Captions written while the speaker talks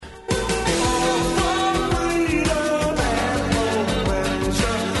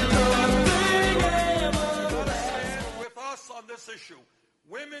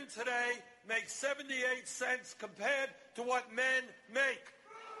78 cents compared to what men make.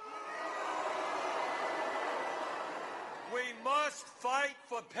 We must fight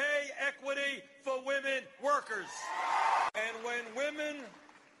for pay equity for women workers. And when women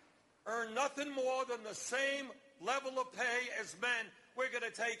earn nothing more than the same level of pay as men, we're going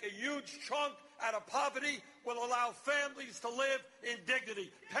to take a huge chunk out of poverty, will allow families to live in dignity.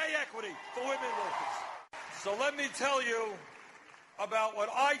 Pay equity for women workers. So let me tell you about what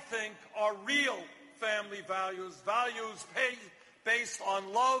I think are real family values, values based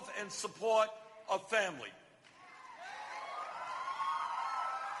on love and support of family.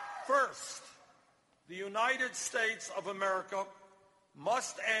 First, the United States of America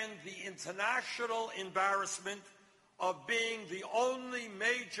must end the international embarrassment of being the only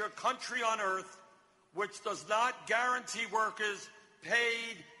major country on earth which does not guarantee workers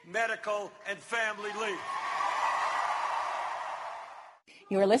paid medical and family leave.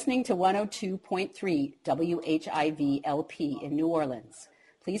 You are listening to 102.3 WHIV-LP in New Orleans.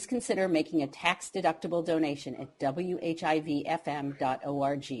 Please consider making a tax-deductible donation at WHIVFM.org.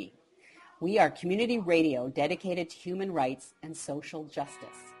 We are community radio dedicated to human rights and social justice.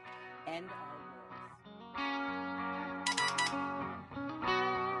 End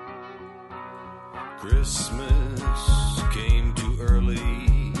our Christmas came too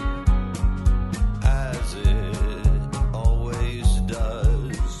early, as it always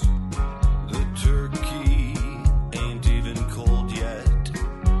does. The turkey ain't even cold yet,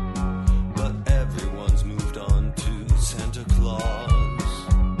 but everyone's moved on to Santa Claus.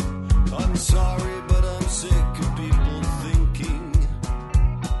 I'm sorry, but I'm sick of people thinking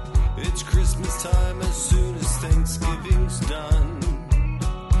it's Christmas time as soon as Thanksgiving's done.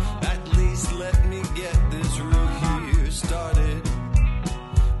 At least let me get this rule here started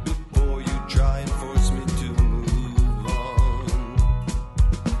before you try and force me to move on.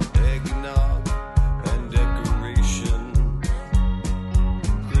 Eggnog and decoration,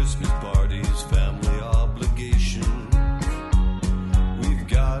 Christmas parties, family obligation. We've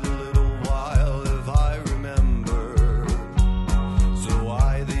got a little while if I remember, so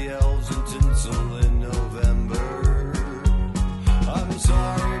why the elves and tinsel in November? I'm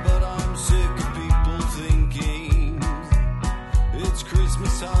sorry, but I'm sick of people thinking it's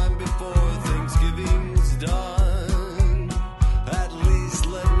Christmas time before Thanksgiving's done. At least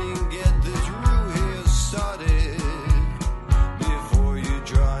let me get this rule here started before you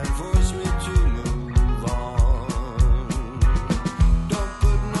try and force me to move on. Don't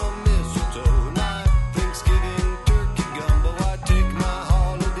put no mistletoe, not Thanksgiving, turkey gumbo. I take my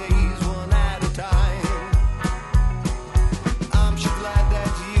holidays one at a time. I'm sure glad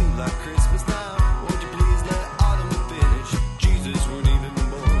that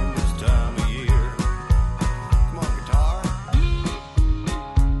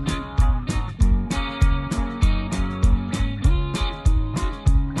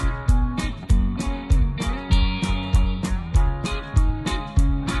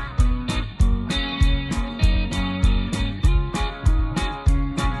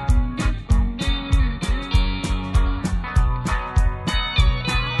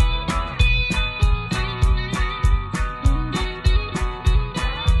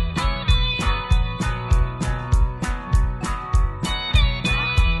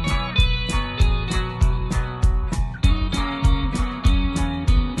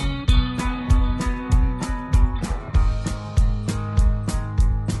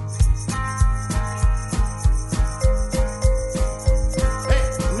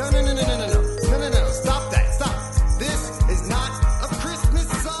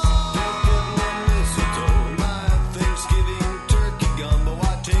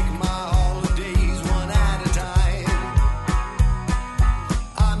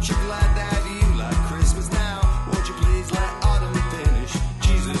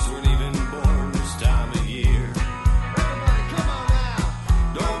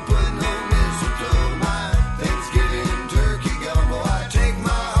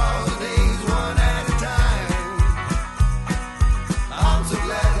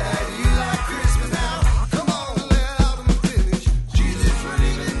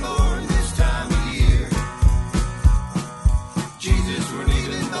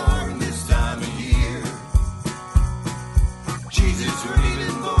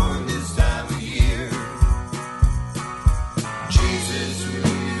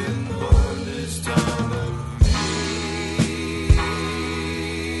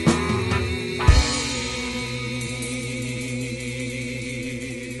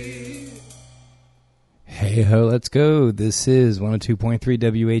Hey ho, let's go. This is 102.3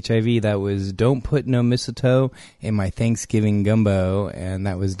 WHIV. That was Don't Put No Mistletoe in My Thanksgiving Gumbo, and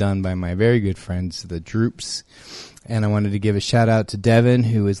that was done by my very good friends, the Droops. And I wanted to give a shout out to Devin,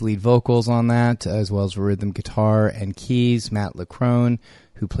 who is lead vocals on that, as well as rhythm guitar and keys, Matt Lacrone,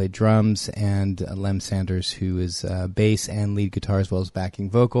 who played drums, and Lem Sanders, who is bass and lead guitar, as well as backing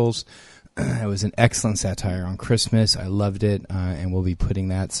vocals. It was an excellent satire on Christmas. I loved it, and we'll be putting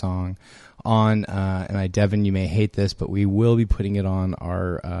that song on, and Devin, you may hate this, but we will be putting it on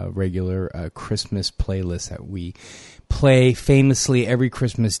our regular Christmas playlist that we play famously every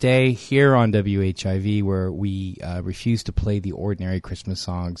Christmas Day here on WHIV, where we refuse to play the ordinary Christmas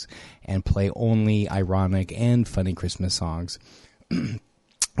songs and play only ironic and funny Christmas songs.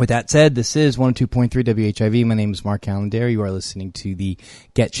 With that said, this is 102.3 WHIV. My name is Mark Calendari. You are listening to the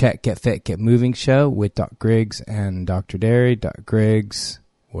Get Check, Get Fit, Get Moving show with Doc Griggs and Dr. Derry. Doc Griggs,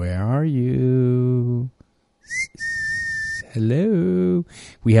 where are you? Hello.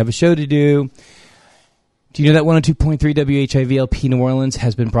 We have a show to do. Do you know that 102.3 WHIV LP New Orleans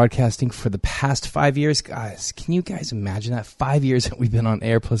has been broadcasting for the past 5 years? Guys, can you guys imagine that? 5 years that we've been on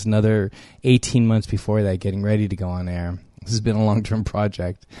air, plus another 18 months before that, getting ready to go on air. This has been a long-term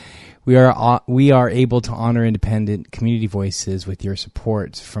project. We are able to honor independent community voices with your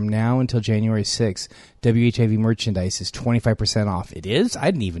support. From now until January 6th, WHIV merchandise is 25% off. It is? I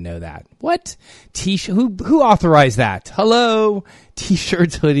didn't even know that. What? Who authorized that? Hello?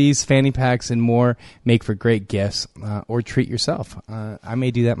 T-shirts, hoodies, fanny packs, and more make for great gifts, or treat yourself. I may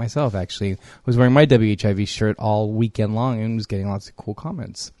do that myself, actually. I was wearing my WHIV shirt all weekend long and was getting lots of cool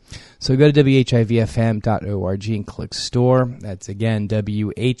comments. So go to WHIVFM.org and click store. That's, again,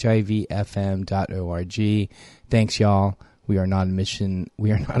 WHIVFM.org. Thanks, y'all. We are not a mission.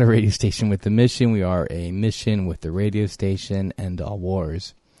 We are not a radio station with a mission. We are a mission with the radio station. End all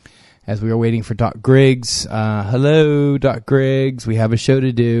wars. As we are waiting for Doc Griggs. Hello, Doc Griggs. We have a show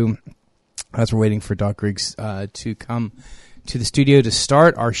to do. As we're waiting for Doc Griggs to come to the studio to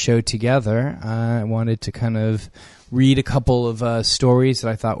start our show together, I wanted to kind of read a couple of stories that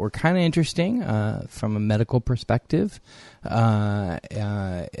I thought were kind of interesting from a medical perspective.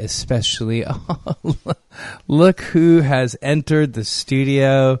 Especially, look who has entered the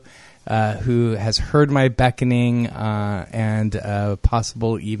studio, who has heard my beckoning and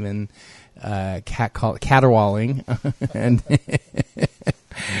possible even caterwauling. And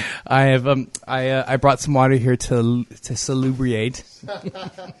I brought some water here to salubriate. You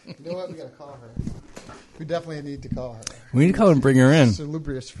know what? We got to call her. We definitely need to call her. We need to call her and bring her in.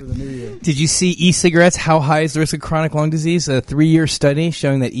 Salubrious for the new year. Did you see e-cigarettes? How high is the risk of chronic lung disease? A 3-year study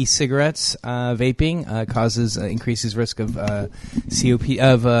showing that e-cigarettes, vaping, increases risk of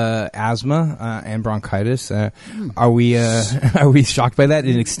asthma and bronchitis. Are we shocked by that?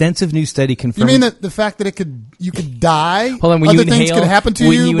 An extensive new study confirmed. You mean that the fact that you could die? Hold on, when other you things could happen to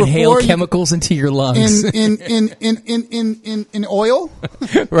when you inhale before chemicals into your lungs in oil,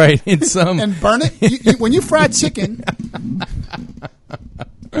 right? In some and burn it. When you fried chicken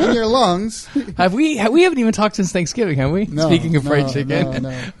in your lungs. We haven't even talked since Thanksgiving, have we? No, Speaking of fried chicken,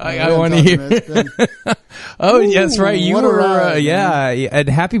 no. I want to hear. Oh, yes, right. You were, and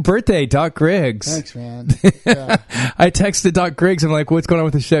happy birthday, Doc Griggs. Thanks, man. Yeah. I texted Doc Griggs. I'm like, what's going on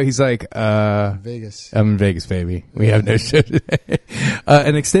with the show? He's like, Vegas. I'm in Vegas, baby. We have no show today.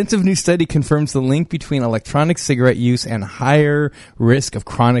 An extensive new study confirms the link between electronic cigarette use and higher risk of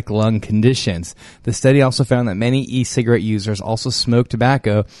chronic lung conditions. The study also found that many e-cigarette users also smoke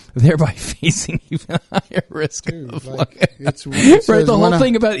tobacco, thereby facing even higher risk of lung. Right, the whole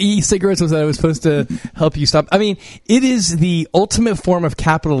thing about e-cigarettes was that it was supposed to help you stop. I mean, it is the ultimate form of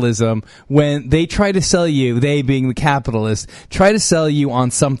capitalism when they try to sell you, they being the capitalist, try to sell you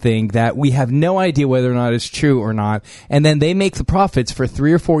on something that we have no idea whether or not it's true or not, and then they make the profits for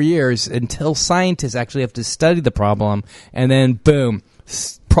 3 or 4 years until scientists actually have to study the problem, and then boom,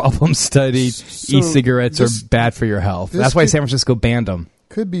 problem studied, so e-cigarettes are bad for your health. That's why San Francisco banned them.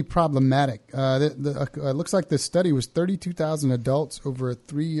 Could be problematic. It looks like the study was 32,000 adults over a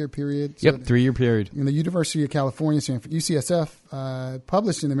 3-year period. So 3-year period. In the University of California, UCSF,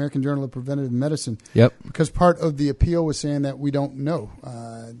 published in the American Journal of Preventive Medicine. Yep. Because part of the appeal was saying that we don't know.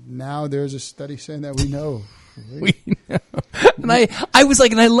 Now there's a study saying that we know. We know. And I was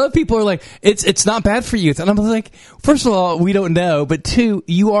like, and I love people who are like, it's not bad for you. And I'm like, first of all, we don't know, but 2,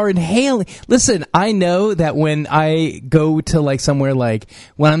 you are inhaling. Listen, I know that when I go to like somewhere like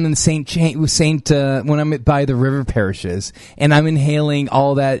when I'm in when I'm by the river parishes and I'm inhaling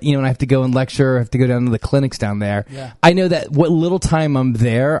all that, and I have to go and lecture, I have to go down to the clinics down there. Yeah. I know that what little time I'm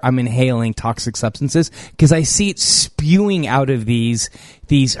there, I'm inhaling toxic substances because I see it spewing out of these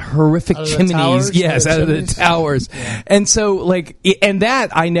horrific Out of the chimneys. towers? Yes, The out of the chimneys? towers. And so, like, and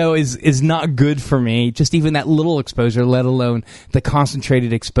that I know is not good for me. Just even that little exposure, let alone the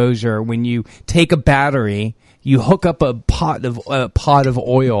concentrated exposure. When you take a battery, you hook up a pot of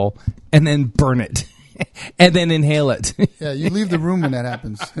oil, and then burn it, and then inhale it. Yeah, you leave the room when that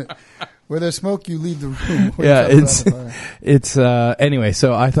happens. Where there's smoke, you leave the room. Yeah, it's anyway.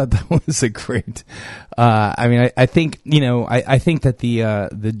 So I thought that was a great. I mean, I think I think that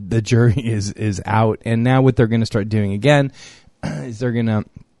the jury is out, and now what they're going to start doing again is they're going to.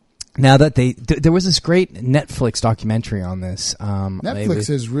 Now that there was this great Netflix documentary on this. Netflix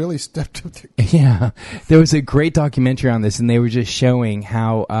has really stepped up. Yeah, there was a great documentary on this, and they were just showing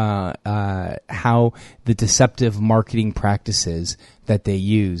how the deceptive marketing practices that they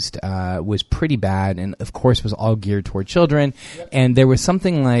used was pretty bad, and of course was all geared toward children. Yep. And there was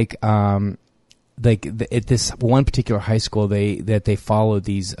something like at this one particular high school that they followed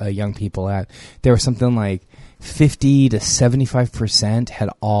these young people at. There was something like 50 to 75% had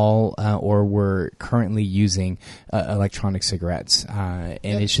all or were currently using electronic cigarettes, and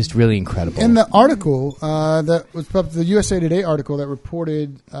it's just really incredible. In the article that was the USA Today article that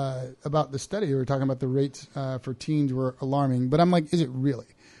reported about the study, we were talking about the rates for teens were alarming. But I'm like, is it really?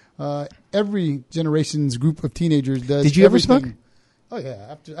 Every generation's group of teenagers does. Did you ever everything. smoke? Oh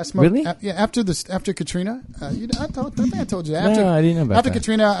yeah, I smoked. Really? After Katrina, I think I told you. After, No, I didn't know about after that.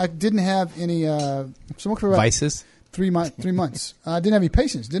 Katrina, I didn't have any smoked for about Vices? 3 months. I didn't have any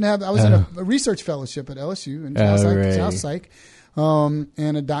patients. I was in a research fellowship at LSU in South Psych,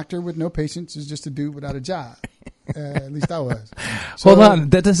 and a doctor with no patients is just a dude without a job. At least I was. So, Hold on,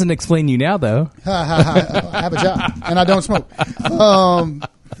 that doesn't explain you now, though. I have a job and I don't smoke.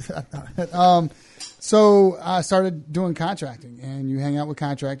 So I started doing contracting, and you hang out with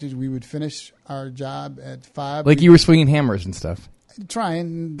contractors. We would finish our job at 5. Like you were swinging hammers and stuff.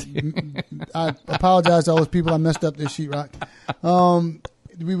 Trying. I apologize to all those people I messed up this sheetrock.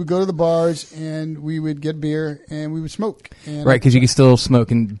 We would go to the bars, and we would get beer, and we would smoke. And Right, because you could still smoke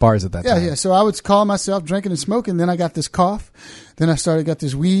in bars at that time. Yeah. So I would call myself drinking and smoking. Then I got this cough. Then I got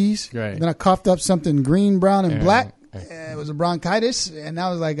this wheeze. Right. Then I coughed up something green, brown, and Yeah. black. It was a bronchitis, and I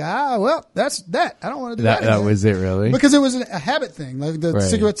was like, well, that's that. I don't want to do that. That again. was it, really? Because it was a habit thing, like the Right.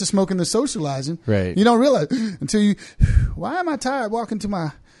 cigarettes, the smoking, the socializing. Right. You don't realize until you. Why am I tired walking to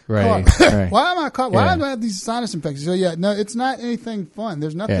my Right, car? right. Why am I caught? Why Yeah. do I have these sinus infections? So yeah, no, it's not anything fun.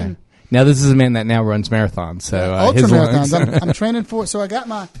 There's Yeah. nothing. Now this is a man that now runs marathons. So Ultra his marathons. lungs- I'm training for it. So I got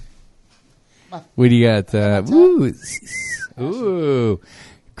my. What do you got? Ooh.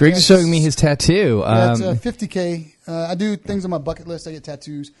 Greg's Yes. showing me his tattoo. Yeah, it's 50K. I do things on my bucket list. I get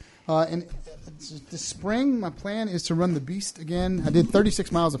tattoos. And this spring, my plan is to run the Beast again. I did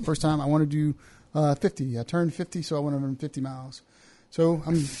 36 miles the first time. I want to do 50. I turned 50, so I want to run 50 miles. So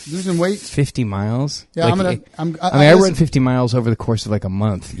I'm losing weight. 50 miles? Yeah, Like, I'm I run 50 miles over the course of like a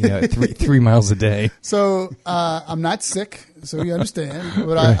month. You know, three miles a day. So I'm not sick, so you understand.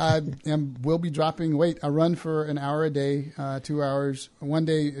 But I will be dropping weight. I run for an hour a day, 2 hours. One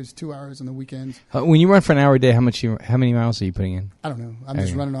day is 2 hours on the weekends. When you run for an hour a day, how many miles are you putting in? I don't know. I'm just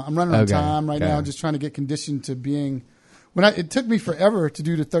Okay. running on. I'm running on Okay. time right Okay. now. Just trying to get conditioned to being. It took me forever to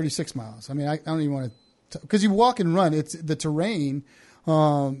do the 36 miles. I mean, I don't even want to, because you walk and run. It's the terrain. There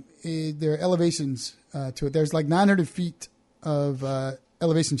are elevations to it. There's like 900 feet of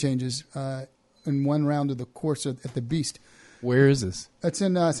elevation changes in one round of the course at the Beast. Where is this? It's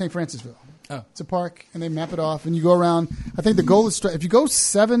in St. Francisville. Oh. It's a park, and they map it off, and you go around. I think the goal is if you go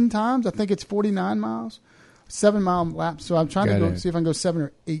 7 times, I think it's 49 miles, 7-mile laps. So I'm trying Got to it. see if I can go 7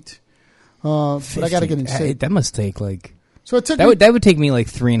 or 8. But I got to get in shape. That must take like So it took that me. would take me like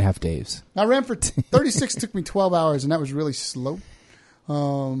 3.5 days. I ran for 36. Took me 12 hours, and that was really slow.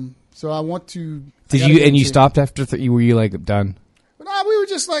 So I want to. I Did gotta you get in and you shape. stopped after? Were you like done? But no, we were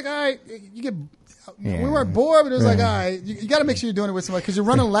just like, all right, you get. Yeah. We weren't bored, but it was like, Right. all right, you got to make sure you're doing it with somebody because you're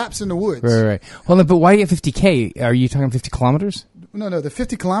running laps in the woods. Right. Hold on, but why you have 50K? Are you talking 50 kilometers? No, the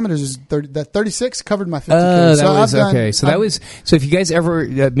 50 kilometers is 30. That 36 covered my 50K. Oh, that so was I've done, okay. So that was so. If you guys ever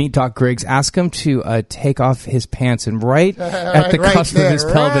meet Doc Griggs, ask him to take off his pants, and right at the right cusp there, of his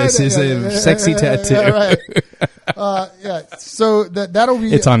pelvis right is a there. sexy tattoo. Right. Yeah. So that'll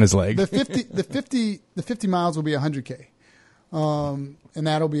be. It's on his leg. The 50 miles will be 100K, and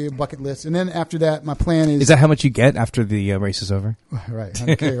that'll be a bucket list. And then after that, my plan is. Is that how much you get after the race is over? Right.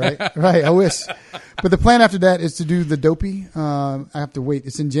 100K. Right. Right. I wish. But the plan after that is to do the Dopey. I have to wait.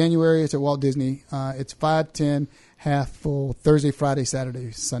 It's in January. It's at Walt Disney. It's 5:10, half full, Thursday, Friday,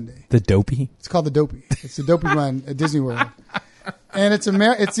 Saturday, Sunday. The dopey. It's called the Dopey. It's the Dopey run at Disney World. And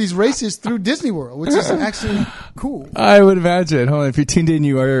it's these races through Disney World, which is actually cool. I would imagine. Hold on, if you're tuned in,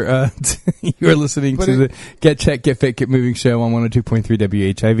 you are you are listening to the Get Check, Get Fit, Get Moving show on 102.3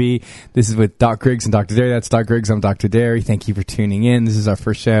 WHIV. This is with Doc Griggs and Dr. Derry. That's Doc Griggs. I'm Dr. Derry. Thank you for tuning in. This is our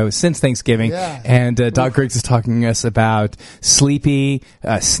first show since Thanksgiving, and Doc Griggs is talking to us about sleepy,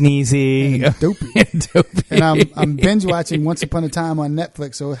 sneezy, and dopey. And I'm binge watching Once Upon a Time on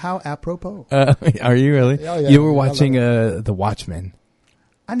Netflix. So how apropos? Are you really? Oh, yeah, you were watching The Watchmen.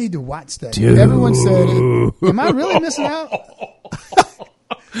 I need to watch that. Dude. Everyone said, "Am I really missing out?"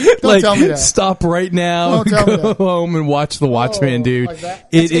 Don't tell me that. Stop right now. Go home and watch The Watchmen, dude. Like that?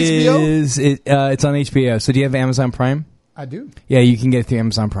 It is. It's on HBO. So do you have Amazon Prime? I do. Yeah, you can get it through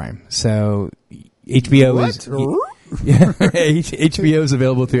Amazon Prime. So HBO is. Yeah, HBO is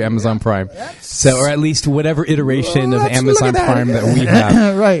available through Amazon Prime. So, or at least whatever iteration of Amazon Prime that we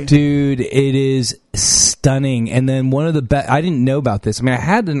have. Right. Dude, it is stunning. And then one of the best, I didn't know about this. I mean, I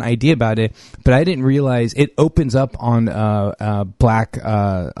had an idea about it, but I didn't realize it opens up on Black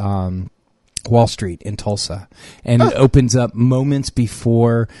Wall Street in Tulsa, and it opens up moments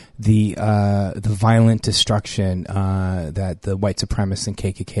before the violent destruction that the white supremacists and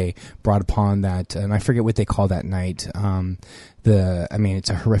KKK brought upon that, and I forget what they call that night. It's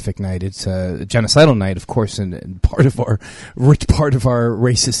a horrific night. It's a genocidal night, of course, and part of our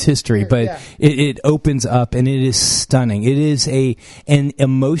racist history. But it opens up, and it is stunning. It is and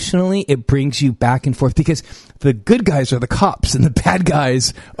emotionally, it brings you back and forth because the good guys are the cops, and the bad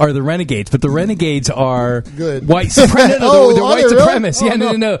guys are the renegades. But the renegades are good white supremacists. They're white supremacists.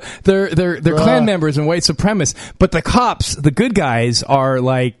 Really? No. They're Klan members and white supremacists. But the cops, the good guys, are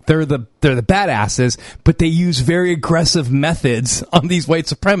like they're the badasses, but they use very aggressive methods on these white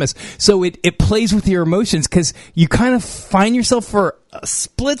supremacists. So it plays with your emotions because you kind of find yourself for a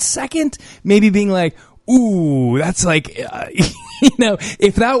split second maybe being like, ooh, that's like,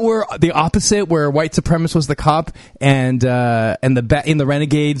 if that were the opposite, where white supremacist was the cop and the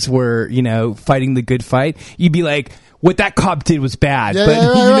renegades were, fighting the good fight, you'd be like, what that cop did was bad.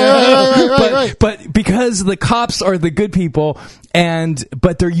 But because the cops are the good people,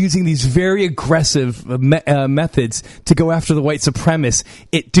 but they're using these very aggressive methods to go after the white supremacists,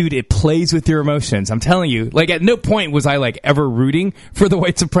 it plays with your emotions. I'm telling you, like at no point was I like ever rooting for the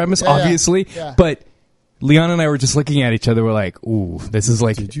white supremacists, obviously, but Leon and I were just looking at each other. We're like, "Ooh, this is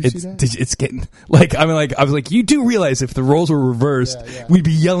like it's getting like." I was like, "You do realize if the roles were reversed, we'd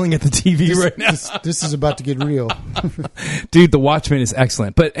be yelling at the TV right now." This is about to get real, dude. The Watchmen is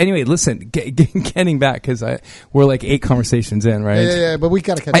excellent. But anyway, listen, getting back because we're like 8 conversations in, right? Yeah. But we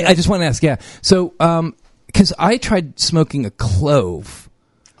gotta catch up. I just want to ask, So, because I tried smoking a clove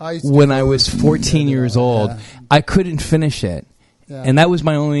when I was 14 years old, I couldn't finish it. Yeah. And that was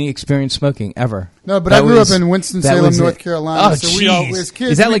my only experience smoking ever. No, but I grew up in Winston-Salem, North Carolina. Oh, so as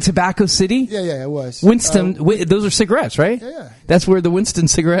kids, is that like Tobacco City? Yeah, it was. Winston, those are cigarettes, right? Yeah. That's where the Winston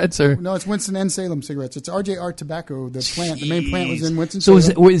cigarettes are. No, it's Winston and Salem cigarettes. It's RJR Tobacco. The plant, the main plant was in Winston-Salem.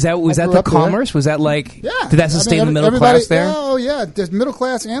 So was that the commerce? There. Was that like? Yeah. Did that sustain the middle class there? Oh yeah, there's middle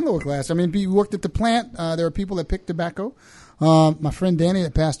class and lower class. I mean, you worked at the plant. There were people that picked tobacco. My friend Danny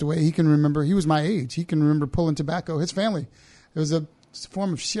that passed away, he can remember. He was my age. He can remember pulling tobacco. His family. It was a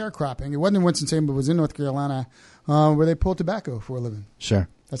form of sharecropping. It wasn't in Winston-Salem, but it was in North Carolina, where they pulled tobacco for a living. Sure.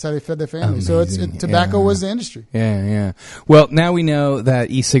 That's how they fed their family. Amazing. So tobacco was the industry. Yeah. Well, now we know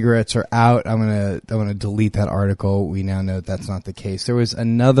that e-cigarettes are out. I'm gonna delete that article. We now know that's not the case. There was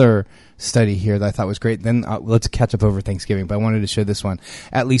another study here that I thought was great. Then let's catch up over Thanksgiving, but I wanted to show this one.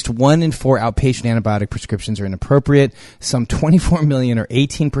 At least 1 in 4 outpatient antibiotic prescriptions are inappropriate. Some 24 million or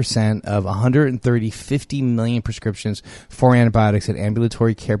 18% of 50 million prescriptions for antibiotics that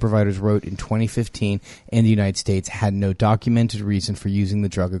ambulatory care providers wrote in 2015 in the United States had no documented reason for using the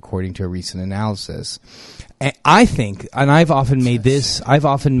drug, according to a recent analysis. And I think, and I've made this, I've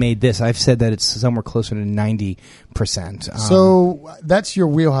said that it's somewhere closer to 90%. So that's your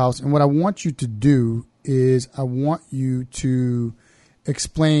wheelhouse. And what I want you to do is I want you to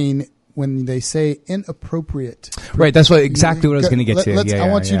explain when they say inappropriate. Right, that's exactly what I was going to get to. I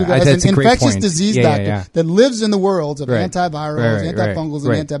want you to go as an infectious disease doctor that lives in the world of antivirals, antifungals,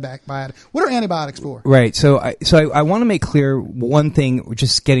 and antibiotics. What are antibiotics for? Right, so I want to make clear one thing,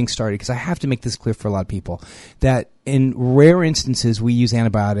 just getting started, because I have to make this clear for a lot of people, that in rare instances, we use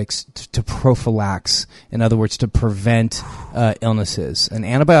antibiotics to prophylax. In other words, to prevent illnesses. And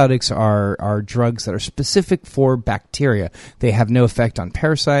antibiotics are drugs that are specific for bacteria. They have no effect on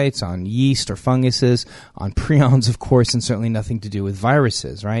parasites, on yeast or funguses, on prions, of course, and certainly nothing to do with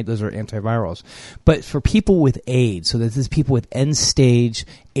viruses, right? Those are antivirals. But for people with AIDS, so this is people with end-stage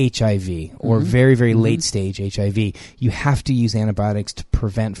HIV or very, very late-stage HIV, you have to use antibiotics to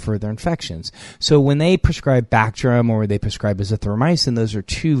prevent further infections. So when they prescribe Bactrim or they prescribe azithromycin, those are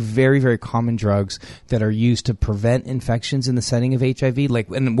two very, very common drugs that are used to prevent infections in the setting of HIV. Like,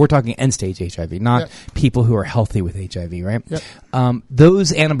 and we're talking end-stage HIV, not people who are healthy with HIV, right? Yep.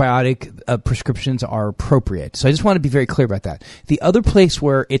 Those antibiotic prescriptions are appropriate. So I just want to be very clear about that. The other place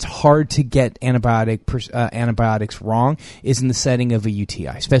where it's hard to get antibiotics wrong is in the setting of a UTI,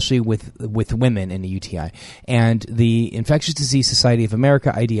 especially with women in a UTI. And the Infectious Disease Society of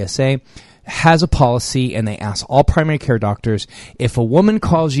America, IDSA, has a policy, and they ask all primary care doctors, if a woman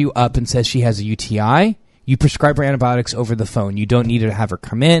calls you up and says she has a UTI, you prescribe her antibiotics over the phone. You don't need to have her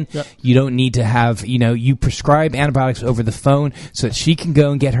come in. Yep. You don't need to have, you prescribe antibiotics over the phone so that she can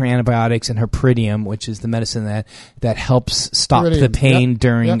go and get her antibiotics and her Pyridium, which is the medicine that helps stop the pain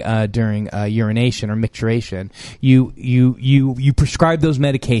during urination or micturition. You prescribe those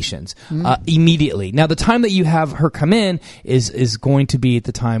medications immediately. Now, the time that you have her come in is going to be at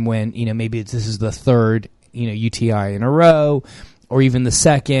the time when, maybe this is the third, UTI in a row, or even the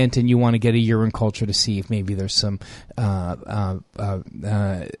second, and you want to get a urine culture to see if maybe there's some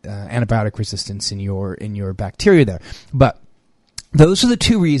antibiotic resistance in your bacteria there. But those are the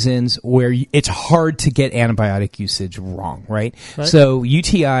two reasons where it's hard to get antibiotic usage wrong, right? So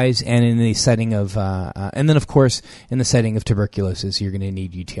UTIs, and in the setting of, and then of course in the setting of tuberculosis, you're going to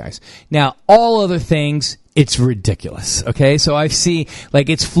need UTIs. Now, all other things, it's ridiculous. Okay, so I see, like,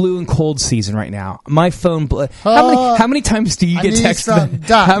 it's flu and cold season right now. My phone, how many times do you get texted?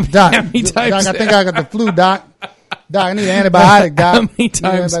 Doc, how many times? Doc, I think I got the flu, Doc. Doc, I need an antibiotic, Doc. How many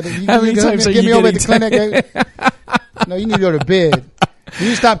times? How many times are you me over at the clinic? No, you need to go to bed. You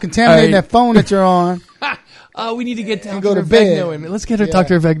need to stop contaminating that phone that you're on. Oh, we need to get Dr. Vegno in. Let's get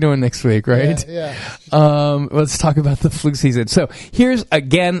Dr. Vegno in next week, right? Yeah. Let's talk about the flu season. So here's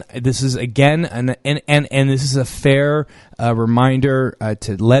again, and this is a fair reminder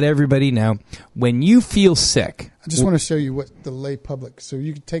to let everybody know, when you feel sick. I just want to show you what the lay public, so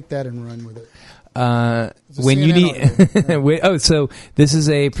you can take that and run with it. When you need, so this is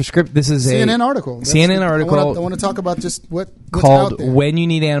a prescription. This is CNN article. CNN article. I want to talk about just what's called out there. "When You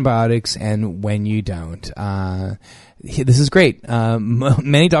Need Antibiotics and When You Don't." This is great.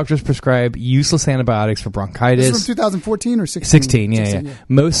 Many doctors prescribe useless antibiotics for bronchitis. This is from 2014 or 16? 16, yeah.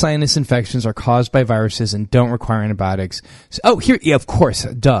 Most sinus infections are caused by viruses and don't require antibiotics. Of course,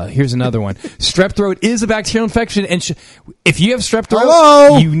 duh. Here's another one. Strep throat is a bacterial infection, and if you have strep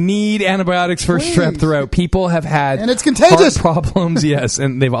throat, you need antibiotics for strep throat. People have had and it's contagious heart problems, yes,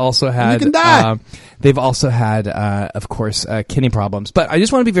 and they've also had. You can die. They've also had, of course, kidney problems. But I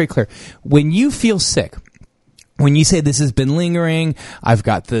just want to be very clear: when you feel sick, when you say this has been lingering, I've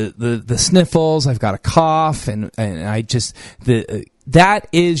got the sniffles, I've got a cough, and I just that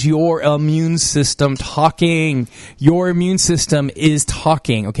is your immune system talking. Your immune system is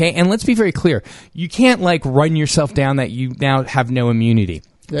talking, okay? And let's be very clear: you can't run yourself down that you now have no immunity.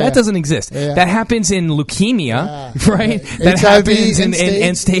 Yeah. That doesn't exist. Yeah. That happens in leukemia, right? That HIV, happens in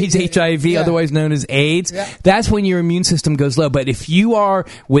end-stage HIV, otherwise known as AIDS. Yeah. That's when your immune system goes low. But if you are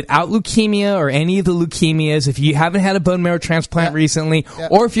without leukemia or any of the leukemias, if you haven't had a bone marrow transplant recently,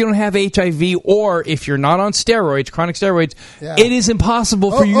 or if you don't have HIV, or if you're not on steroids, chronic steroids, it is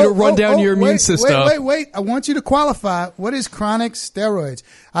impossible for you to run down your immune system. Wait. I want you to qualify. What is chronic steroids?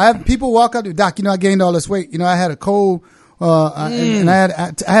 I have people walk up to, Doc, I gained all this weight. I had a cold. And I had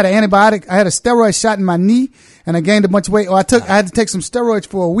an antibiotic. I had a steroid shot in my knee, and I gained a bunch of weight. I had to take some steroids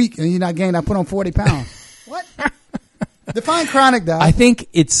for a week, and I put on 40 pounds. What? Define chronic, Doc. I think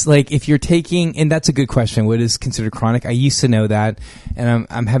it's like if you're taking, and that's a good question. What is considered chronic? I used to know that, and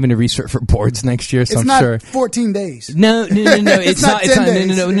I'm having to research for boards next year, so it's I'm not sure. 14 days. No. It's not 10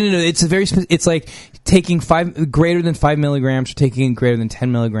 days. No. It's a very. It's like taking greater than 5 milligrams or taking greater than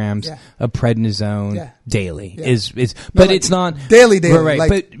 10 milligrams of prednisone daily but it's not daily. Right. Like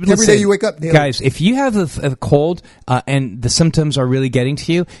but every day you wake up daily. Guys, if you have a cold and the symptoms are really getting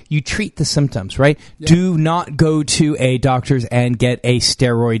to you, you treat the symptoms, right? Yeah. Do not go to a doctor's and get a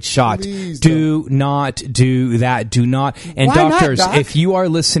steroid shot. Please do not do that. Do not. And Why doctors, not, Doc? if you are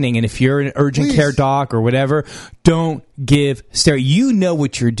listening and if you're an urgent care doc or whatever, don't give steroids. You know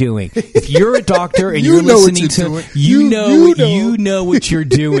what you're doing. If you're a doctor and You you're know what listening you're to, doing. you know what you're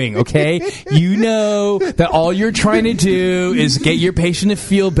doing. Okay, you know that all you're trying to do is get your patient to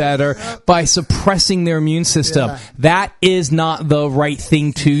feel better by suppressing their immune system. Yeah. That is not the right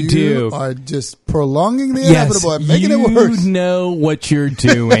thing to do. You are just prolonging the inevitable and making it worse. You know what you're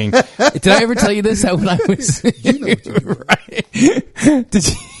doing. Did I ever tell you this? That when I was, You know what you're doing. right? Did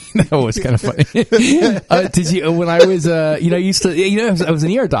you? That was kind of funny. Did you? When I was, I used to, I was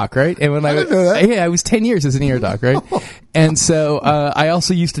an ER doc, right? And when I didn't know that. yeah, I was 10 years as an ER doc, right? And so I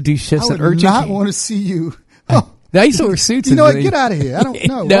also used to do shifts I at would urgent not care. want to see you. Oh, I used to wear suits. you know what? and- Get out of here. I don't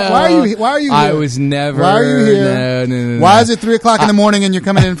know. No, Why are you? Why are you here? I was never. Why are you here? No. Why is it 3:00 in the morning and you're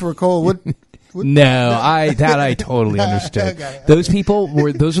coming in for a cold? What? No, I totally understood. Got it. Those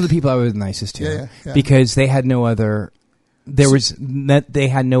are the people I was nicest to Yeah. because they had no other. They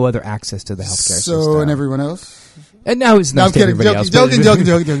had no other access to the healthcare system. So and everyone else. And now it's No, not I'm to kidding. everybody else. Joking.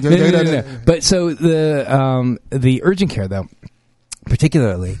 No. But so the urgent care though,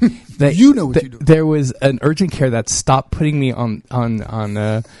 particularly, that You know what you do. There was an urgent care that stopped putting me on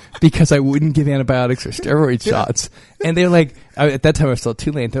because I wouldn't give antibiotics or steroid shots, and they're like, at that time I was still at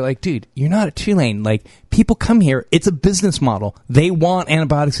Tulane. They're like, dude, you're not at Tulane. Like, people come here. It's a business model. They want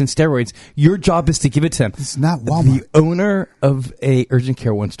antibiotics and steroids. Your job is to give it to them. It's not Walmart. The owner of a urgent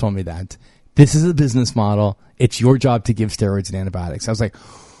care once told me that this is a business model. It's your job to give steroids and antibiotics. I was like,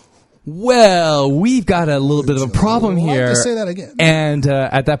 well, we've got a little bit of a problem Why here. just say that again? And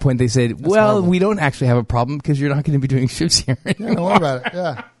at that point, they said, well, horrible. we don't actually have a problem because you're not going to be doing shifts here. Yeah, don't worry about it.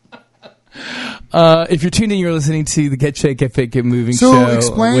 Yeah. If you're tuned in, you're listening to the Get Shake, Get Fit, Get Moving So show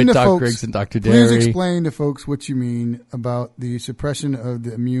explain with to Dr. folks. Griggs and Dr. Please Derry. explain to folks what you mean about the suppression of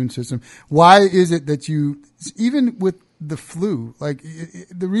the immune system. Why is it that you, even with the flu, like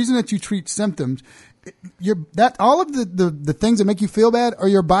the reason that you treat symptoms, all of the things that make you feel bad are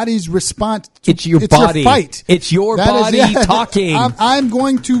your body's response to It's your body. your fight. It's your That is- body yeah, talking. I'm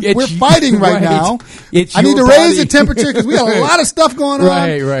going to. It's We're fighting right, right. now. It's I need to your raise body. the temperature because we got a lot of stuff going on.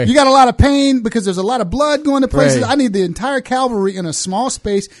 Right. You got a lot of pain because there's a lot of blood going to places. Right. I need the entire cavalry in a small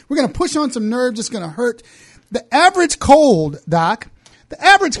space. We're going to push on some nerves. It's going to hurt. The average cold, Doc. The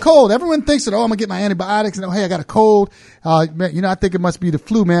average cold, everyone thinks that, I'm going to get my antibiotics and, hey, I got a cold. Man, I think it must be the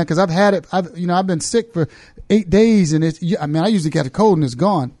flu, man, because I've had it. I've been sick for 8 days and I usually get a cold and it's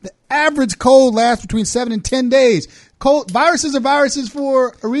gone. The average cold lasts between 7 and 10 days. Viruses are viruses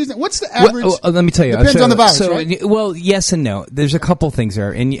for a reason. What's the average? Well, let me tell you. Depends on the virus, right? Well, yes and no. There's a couple things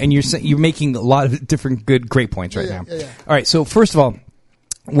there, and you're making a lot of different great points right now. Yeah. All right. So first of all,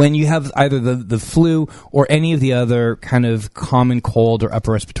 when you have either the flu or any of the other kind of common cold or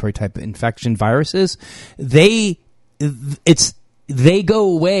upper respiratory type of infection viruses, they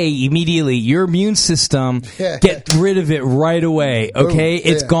go away immediately. Your immune system get rid of it right away. Okay,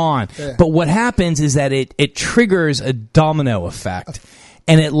 it's gone. Yeah. But what happens is that it triggers a domino effect.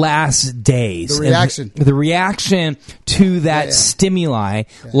 And it lasts days. The reaction. And the reaction to that stimuli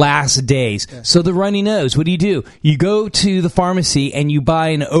lasts days. Yeah. So the runny nose, what do? You go to the pharmacy and you buy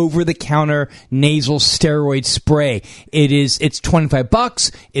an over-the-counter nasal steroid spray. It's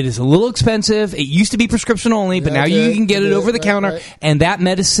 $25. It is a little expensive. It used to be prescription only, but now you can get it over the counter. Right. And that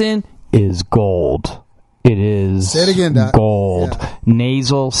medicine is gold. It is Say it again, Doc. gold. Yeah.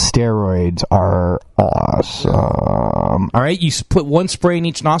 Nasal steroids are awesome. All right, you put one spray in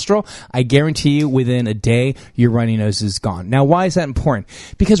each nostril. I guarantee you within a day, your runny nose is gone. Now, why is that important?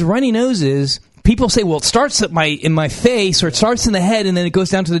 Because runny noses, people say, well, it starts in my face or it starts in the head and then it goes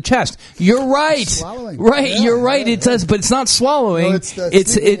down to the chest. You're right. Swallowing. Right, Yeah, you're right. yeah, It does, but it's not swallowing. No, it's the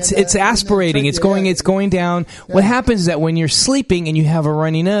it's sleeping and aspirating. It's going down. Yeah. What happens is that when you're sleeping and you have a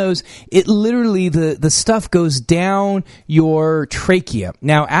runny nose, it literally the stuff goes down your trachea.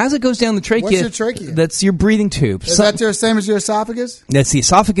 Now, as it goes down the trachea, What's your trachea? That's your breathing tube. Is that the same as your esophagus? That's the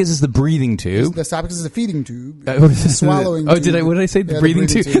esophagus is the breathing tube. The esophagus is a feeding tube. What is this? Swallowing Oh, tube. what did I say? The Yeah, breathing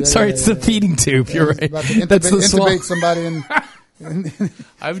tube. Yeah, Sorry, yeah, it's yeah, the feeding tube. Yeah, You're I was right. about to That's the intubate somebody and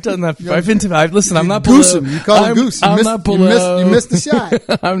I've done that. I'm not goose below. him. You call him goose. I'm not below. You missed the shot.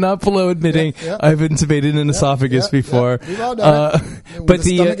 I'm not below admitting Yeah. I've intubated an esophagus before. We've all done it. When But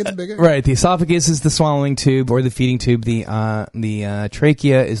the stomach gets bigger. right, the esophagus is the swallowing tube or the feeding tube. The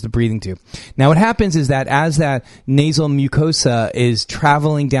trachea is the breathing tube. Now, what happens is that as that nasal mucosa is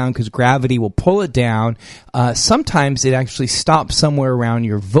traveling down because gravity will pull it down, sometimes it actually stops somewhere around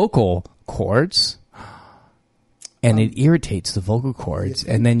your vocal cords. And it irritates the vocal cords,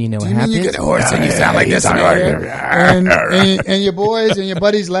 and then what happens? You get hoarse and you sound like this on air. And your boys and your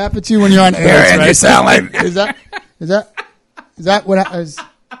buddies laugh at you when you're on air, and you sound like is that what is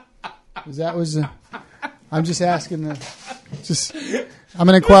that was I'm just asking. I'm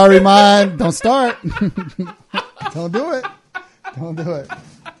an inquiry mind. Don't start. Don't do it. Don't do it.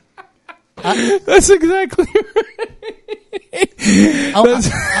 That's exactly right.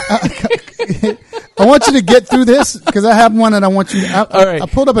 I want you to get through this because I have one and I want you. All right. I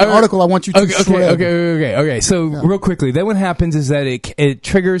pulled up an article. I want you to. Okay. So real quickly, then what happens is that it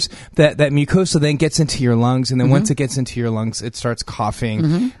triggers that mucosa, then gets into your lungs, and then once it gets into your lungs, it starts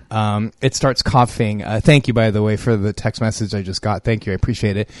coughing. It starts coughing. Thank you, by the way, for the text message I just got. Thank you, I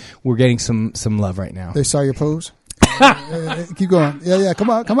appreciate it. We're getting some love right now. They saw your pose. Keep going. Yeah. Come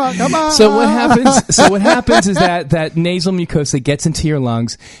on. So what happens is that nasal mucosa gets into your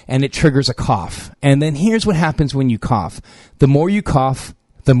lungs and it triggers a cough. And then here's what happens when you cough. The more you cough,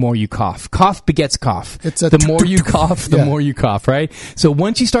 the more you cough. Cough begets cough. The more you cough, the more you cough, right? So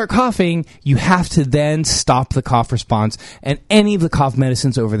once you start coughing, you have to then stop the cough response. And any of the cough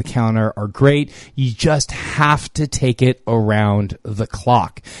medicines over the counter are great. You just have to take it around the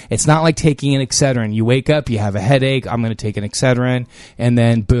clock. It's not like taking an Excedrin. You wake up, you have a headache, I'm going to take an Excedrin, and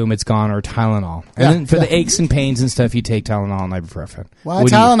then boom, it's gone, or Tylenol. And then for the aches and pains and stuff, you take Tylenol and ibuprofen. Why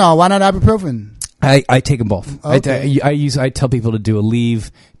Tylenol? Why not ibuprofen? I take them both. Okay. I tell people to do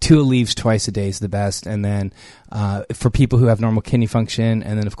two Aleve twice a day is the best, and then for people who have normal kidney function,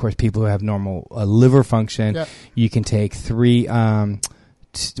 and then of course people who have normal liver function, you can take 1,000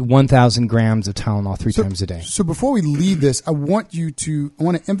 grams of Tylenol three times a day. So before we leave this, I want to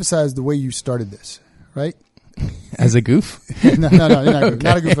emphasize the way you started this, right? As a goof? No, you're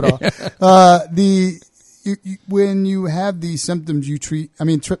not a goof at all. When you have these symptoms, you treat.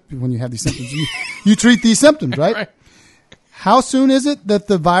 When you have these symptoms, you treat these symptoms, right? How soon is it that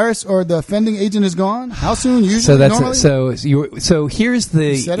the virus or the offending agent is gone? How soon usually? So here's the.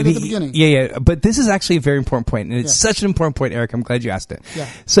 You said it at the beginning. Yeah. But this is actually a very important point, and it's such an important point, Eric. I'm glad you asked it. Yeah.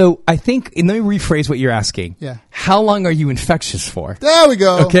 So I think, and let me rephrase what you're asking. Yeah. How long are you infectious for? There we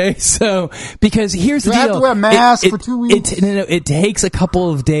go. Okay. So because here's the deal. You have to wear a mask for 2 weeks. It takes a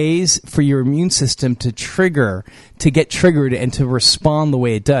couple of days for your immune system to get triggered and to respond the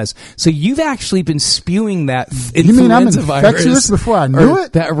way it does. So you've actually been spewing that influenza virus before I knew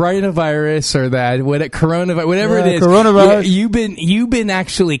it. That rhinovirus or that coronavirus, whatever it is. Coronavirus. You've been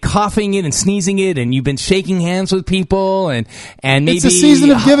actually coughing it and sneezing it, and you've been shaking hands with people and maybe it's a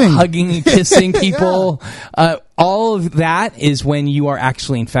season of giving, hugging and kissing people. All of that is when you are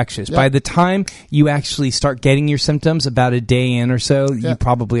actually infectious. By the time you actually start getting your symptoms, about a day in or so, you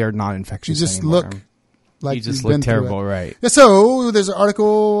probably are not infectious You just anymore. look like you just look terrible, right? Yeah, so there's an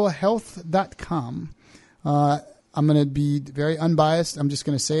article, health.com. I'm going to be very unbiased. I'm just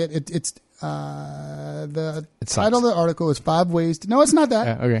going to say it. The title of the article is 5 ways to... No, it's not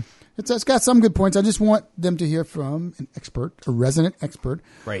that. Okay. It's got some good points. I just want them to hear from an expert, a resident expert.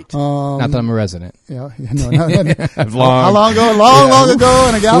 Right. Not that I'm a resident. No. How long ago? Long ago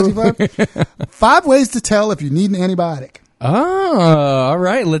in a galaxy far. 5 ways to tell if you need an antibiotic. Oh, all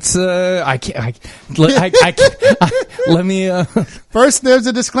right. Let's. Let me. First, there's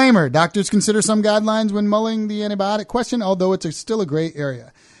a disclaimer. Doctors consider some guidelines when mulling the antibiotic question, although it's still a gray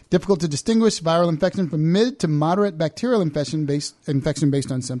area. Difficult to distinguish viral infection from mid to moderate bacterial infection based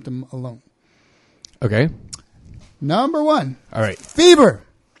on symptom alone. Okay. Number 1. All right. Fever.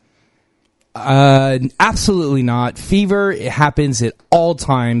 Absolutely not. Fever, it happens at all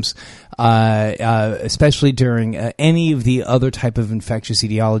times, especially during any of the other type of infectious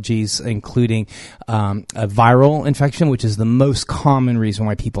etiologies, including a viral infection, which is the most common reason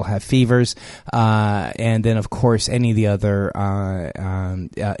why people have fevers, and then, of course, any of the other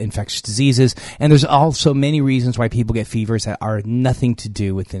infectious diseases. And there's also many reasons why people get fevers that are nothing to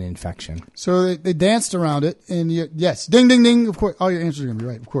do with an infection. So they danced around it, and yes, ding, ding, ding. Of course, all your answers are going to be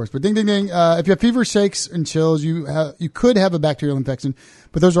right, of course. But ding, ding, ding. If you have fever, shakes, and chills, you could have a bacterial infection,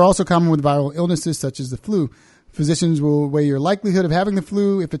 but those are also common with viral illnesses such as the flu. Physicians will weigh your likelihood of having the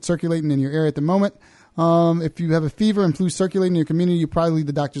flu if it's circulating in your area at the moment. If you have a fever and flu circulating in your community, you probably leave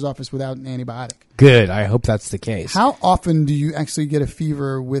the doctor's office without an antibiotic. Good. I hope that's the case. How often do you actually get a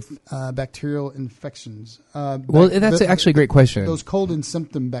fever with bacterial infections? That's actually a great question. Those cold and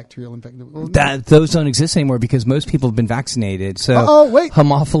symptom bacterial infections. Those don't exist anymore because most people have been vaccinated. So, wait.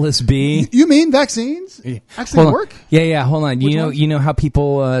 Haemophilus B. You mean vaccines actually work? Yeah. Hold on. Which ones? You know how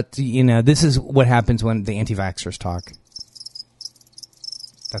people, this is what happens when the anti-vaxxers talk.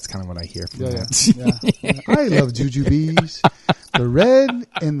 That's kind of what I hear from them. Yeah. I love jujubes. The red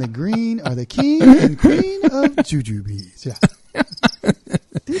and the green are the king and queen of jujubes. Yeah.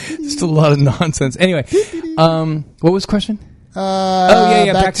 Just a lot of nonsense. Anyway, what was the question?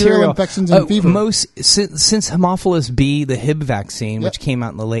 Bacterial infections and fever. Since Haemophilus B, the Hib vaccine, which came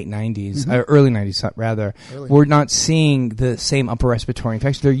out in the late 90s, early 90s rather, we're not seeing the same upper respiratory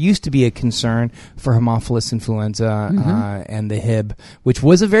infection. There used to be a concern for Haemophilus influenza and the Hib, which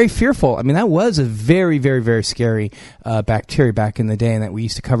was a very fearful. I mean, that was a very, very, very scary bacteria back in the day, and that we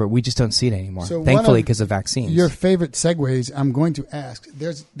used to cover. We just don't see it anymore, thankfully, because of vaccines. Your favorite segues, I'm going to ask.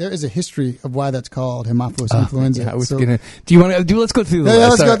 There is a history of why that's called Haemophilus influenza. Let's go through the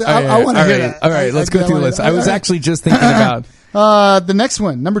list. I want to hear that. All right, let's go through the list. I was actually just thinking about the next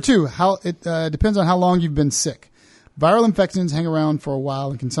one, number 2. How it depends on how long you've been sick. Viral infections hang around for a while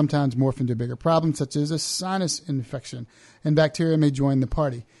and can sometimes morph into bigger problems, such as a sinus infection, and bacteria may join the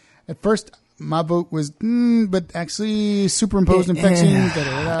party. At first, my vote was, but actually superimposed infections.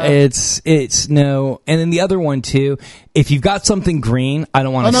 It's no. And then the other one too. If you've got something green, I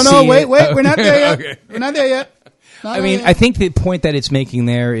don't want to see it. No, wait. We're not there yet. Okay. We're not there yet. I think the point that it's making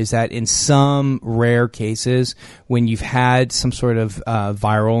there is that in some rare cases, when you've had some sort of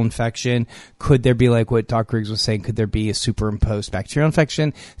viral infection, could there be, like what Dr. Griggs was saying, could there be a superimposed bacterial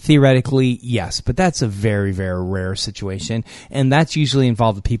infection? Theoretically, yes, but that's a very, very rare situation, and that's usually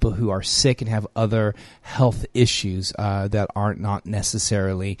involved with people who are sick and have other health issues that aren't not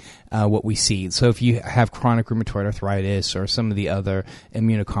necessarily what we see. So if you have chronic rheumatoid arthritis or some of the other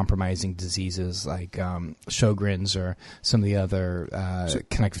immunocompromising diseases like Sjogren's or some of the other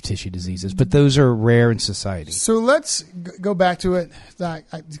connective tissue diseases, but those are rare in society. So let's go back to it,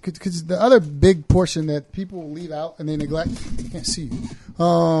 because the other big portion that people leave out and they neglect, I can't see you.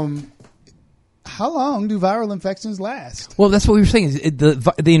 How long do viral infections last? Well, that's what we were saying.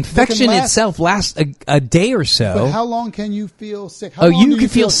 The infection itself lasts a day or so. But how long can you feel sick? You can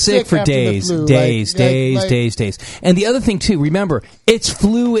feel sick for days. Days. And the other thing, too, remember, it's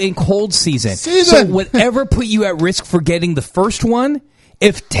flu and cold season. So whatever put you at risk for getting the first one,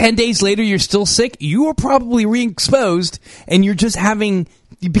 if 10 days later you're still sick, you are probably re-exposed, and you're just having...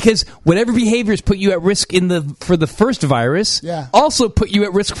 Because whatever behaviors put you at risk for the first virus also put you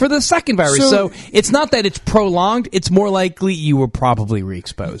at risk for the second virus. So it's not that it's prolonged; it's more likely you were probably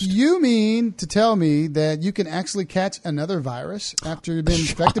re-exposed. You mean to tell me that you can actually catch another virus after you've been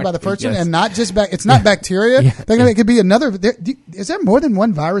infected by the first one, and not just it's not bacteria? It could be another. Is there more than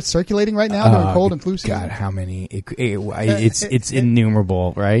one virus circulating right now during cold and flu season? God, how many? It's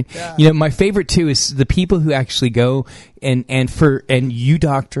innumerable, right? Yeah. You know, my favorite too is the people who actually go. And you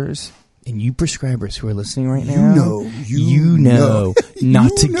doctors and you prescribers who are listening right now, you know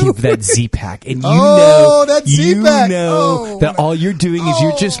not to give that Z-Pack, and that all you're doing is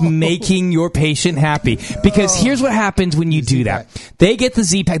you're just making your patient happy. Because here's what happens when you do that: they get the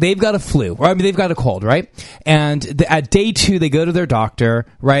Z-Pack, they've got a flu, or they've got a cold, right? And at day 2, they go to their doctor,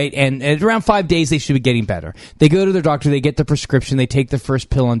 right? And at around 5 days, they should be getting better. They go to their doctor, they get the prescription, they take their first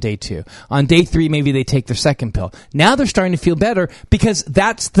pill on day 2. On day 3, maybe they take their second pill. Now they're starting to feel better because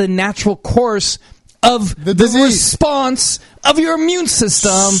that's the natural course of the response of your immune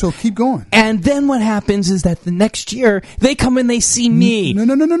system. So keep going. And then what happens is that the next year they come and they see me.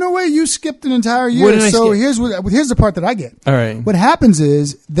 No way. You skipped an entire year. So here's the part that I get. All right. What happens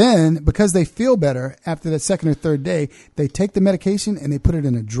is then, because they feel better after the second or third day, they take the medication and they put it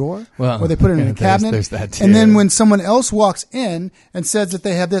in a drawer, or they put it in a cabinet. There's that too. And then when someone else walks in and says that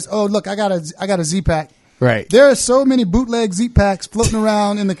they have this, oh look, I got a Z-Pack. Right. There are so many bootleg Z-Packs floating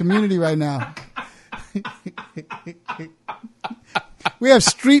around in the community right now. We have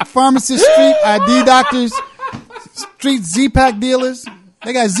street pharmacists, street ID doctors, street Z-Pack dealers.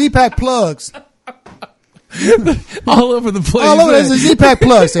 They got Z-Pack plugs. All over the place. All over. There's a Z-Pack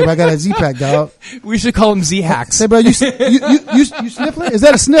plug. Say, I got a Z-Pack, dog. We should call them Z-Hacks. Say, bro, you sniffling? Is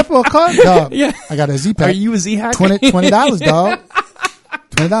that a sniff or a car? Dog. Yeah. I got a Z-Pack. Are you a Z-Hack? $20, dog.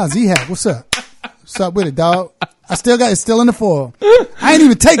 $20 Z-Hack. What's up? What's up with it, dog? It's still in the foil. I ain't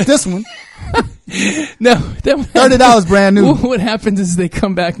even take this one. No, $30 brand new. What happens is they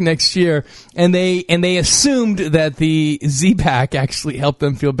come back next year and they assumed that the Z-Pack actually helped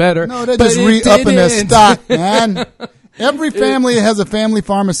them feel better. No, they're just re-upping their stock, man. Every family has a family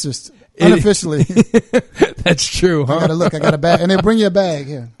pharmacist, unofficially. That's true, huh? I got a bag, and they bring you a bag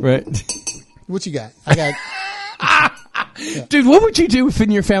here. Right. What you got? I got. Yeah. Dude, what would you do if in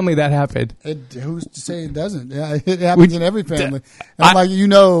your family that happened? Who's to say it doesn't? Yeah, it happens in every family. And I'm like, you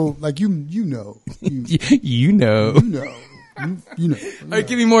know. You know. All right,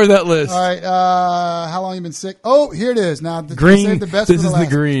 give me more of that list. All right, how long you been sick? Oh, here it is. Now, green. Save the best this for the is last.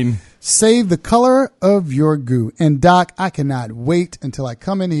 The green. Save the color of your goo. And Doc, I cannot wait until I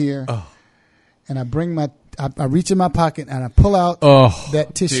come in here and I bring my I reach in my pocket and I pull out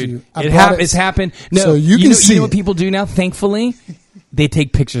that tissue. Dude, I brought it's happened. No, so you can know, see you know what people do now? Thankfully, they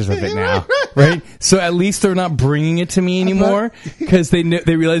take pictures of it now, right? So at least they're not bringing it to me anymore because they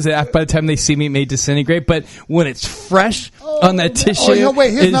realize that by the time they see me, it may disintegrate. But when it's fresh on that tissue,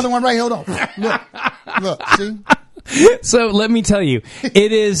 wait, here's another one right here. Hold on, look, see. So let me tell you,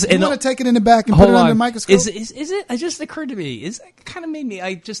 it is. You want to take it in the back and put it under the microscope? Is it? It just occurred to me. It kind of made me.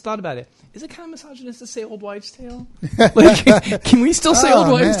 I just thought about it. Is it kind of misogynist to say old wives' tale? Like, can we still say old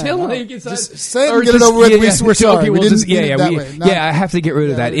wives' tale? No. Like, it's just say it and get it over with. We're sorry. Okay, we didn't mean it that way. I have to get rid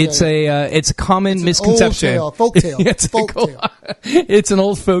of that. It's a common misconception. Folk tale. It's an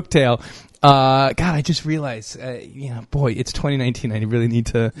old folk tale. God, I just realized, boy, it's 2019. I really need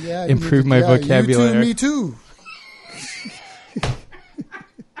to improve my vocabulary. Me too.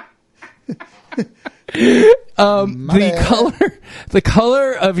 The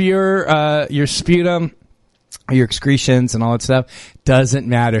color of your sputum, your excretions and all that stuff doesn't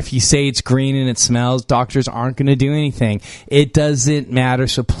matter. If you say it's green and it smells, doctors aren't going to do anything. It doesn't matter.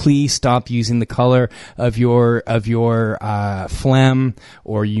 So please stop using the color of your phlegm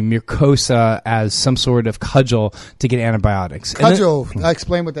or your mucosa as some sort of cudgel to get antibiotics. Cudgel. I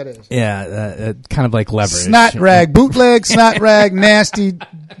explain what that is. Yeah, kind of like leverage. Snot rag, bootleg, snot rag, nasty.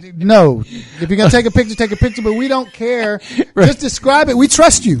 No, if you're gonna take a picture. But we don't care. Right. Just describe it. We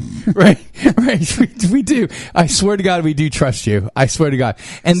trust you. Right. We do. I swear to God, we do trust you. I swear to God.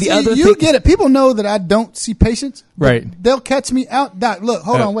 And the other you get it. People know that I don't see patients. Right. They'll catch me out. Doc, look,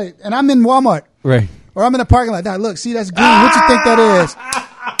 hold on, wait. And I'm in Walmart. Right. Or I'm in a parking lot. Doc, look, see, that's green. What you think that is?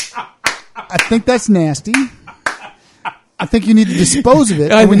 I think that's nasty. I think you need to dispose of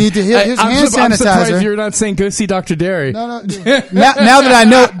it. And we need to here's hand sanitizer. I'm surprised you're not saying go see Dr. Derry. No. Now that I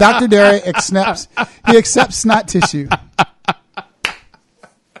know Dr. Derry accepts snot tissue.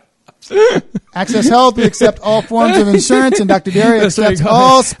 Access Health, we accept all forms of insurance, and Dr. Derry accepts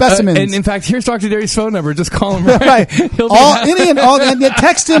all specimens. And in fact, here's Dr. Derry's phone number. Just call him. Right.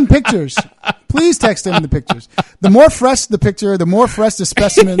 Text him pictures. Please text him the pictures. The more fresh the picture, the more fresh the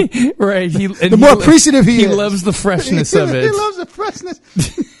specimen. Right. The more appreciative he is. He loves the freshness of it. He loves the freshness.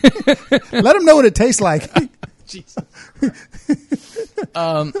 Let him know what it tastes like. Jesus.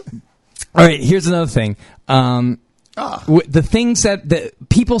 All right. Here's another thing. The things that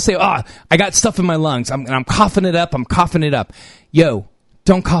people say, I got stuff in my lungs. I'm coughing it up. Yo,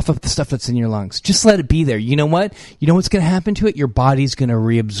 don't cough up the stuff that's in your lungs. Just let it be there. You know what? You know what's going to happen to it? Your body's going to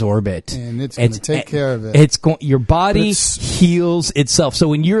reabsorb it. And it's going to take care of it. Your body heals itself. So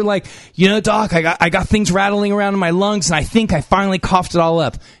when you're like, doc, I got things rattling around in my lungs and I think I finally coughed it all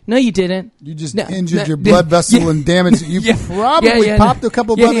up. No, you didn't. You just injured your blood vessel and damaged it. You probably popped a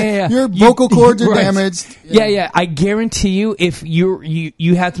couple blood. Your vocal cords are damaged. Yeah. I guarantee you, if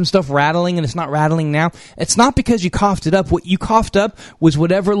you had some stuff rattling and it's not rattling now, it's not because you coughed it up. What you coughed up was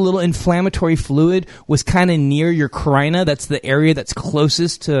whatever little inflammatory fluid was kind of near your carina. That's the area that's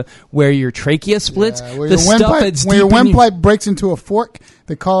closest to where your trachea splits. Yeah, when your windpipe breaks into a fork,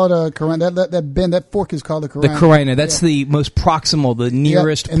 they call it a carina. That bend, that fork is called a carina. The carina. That's the most proximal, the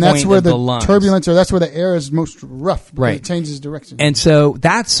nearest point that's where of the lungs. Turbulence, or that's where the air is most rough. Right. It changes direction. And so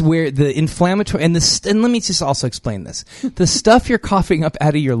that's where the inflammatory and let me just also explain this. The stuff you're coughing up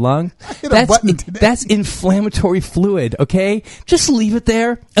out of your lung, that's inflammatory fluid, okay? Just leave it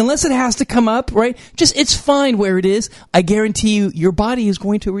there. Unless it has to come up, right? It's fine where it is. I guarantee you, your body is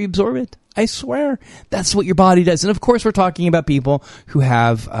going to reabsorb it. I swear. That's what your body does. And of course, we're talking about people who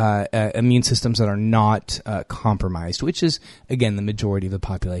have immune systems that are not compromised, which is, again, the majority of the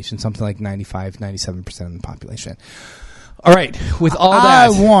population, something like 95, 97% of the population. All right. With all that.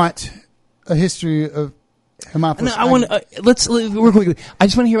 I want a history of Hermopolis. No, I want let's real quickly. I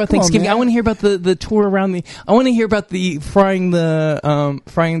just want to hear about Thanksgiving. I want to hear about the tour around the. I want to hear about the frying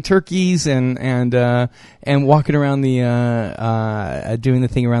turkeys and walking around the doing the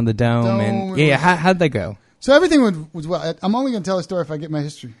thing around the dome how'd that go? So everything was well. I'm only going to tell a story if I get my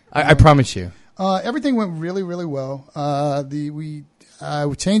history. I promise you. Everything went really, really well. We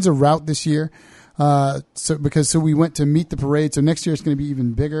changed the route this year. So we went to meet the parade. So next year it's going to be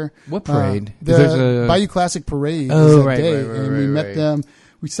even bigger. What parade? The Bayou Classic Parade. Oh, right, day, right, and we met them.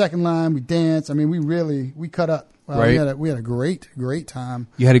 We second line. We danced. I mean, we cut up. Right. We had a great time.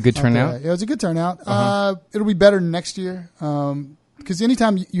 You had a good turnout? It was a good turnout. It'll be better next year. Because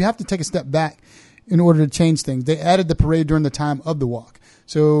anytime you have to take a step back in order to change things. They added the parade during the time of the walk.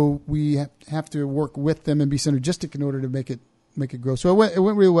 So we have to work with them and be synergistic in order to make it grow. So it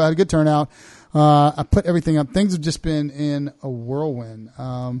went really well. I had a good turnout. I put everything up. Things have just been in a whirlwind.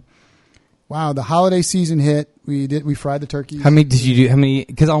 Wow, the holiday season hit. We fried the turkeys. How many did you do? How many?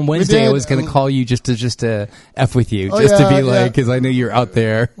 Because on Wednesday I was going to call you just to F with you, to be like, because I know you're out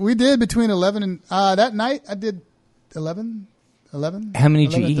there. We did between 11 and that night. I did 11. How many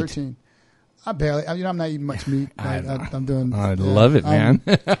did you eat? 13. I barely. I'm not eating much meat. I'm doing. I love it, man.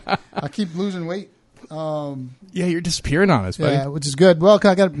 I keep losing weight. Yeah, you're disappearing on us, buddy. Yeah, which is good. Well,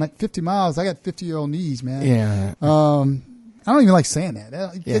 'cause I got like 50 miles. I got 50-year-old knees, man. Yeah. I don't even like saying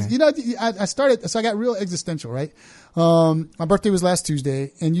that. You know, I started, so I got real existential, right? My birthday was last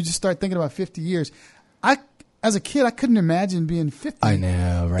Tuesday, and you just start thinking about 50 years. As a kid, I couldn't imagine being 50. I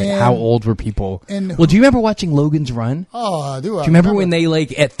know, right? How old were people? Do you remember watching Logan's Run? Oh, do you remember when they,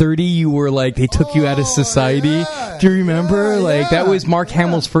 like, at 30, you were like, they took you out of society? Yeah, do you remember? That was Mark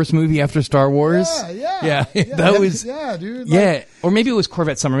Hamill's first movie after Star Wars. Yeah. That was. Yeah, dude. Yeah. Or maybe it was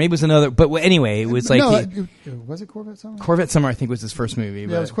Corvette Summer. Maybe it was another. But anyway, it was like. Was it Corvette Summer? Corvette Summer, I think, was his first movie.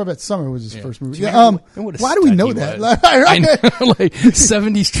 Yeah, it was Corvette Summer was his first movie. Yeah. Why do we know that? I know, like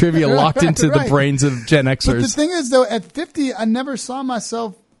 70s trivia locked into the brains of Gen Xers. But the thing is, though, at 50, I never saw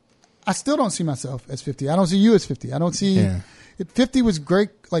myself. I still don't see myself as 50. I don't see you as 50. I don't see. Yeah. 50 was great,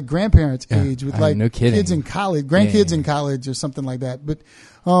 like grandparents' age with like no kids in college, grandkids in college, or something like that. But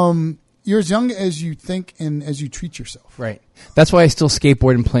you're as young as you think and as you treat yourself. Right. That's why I still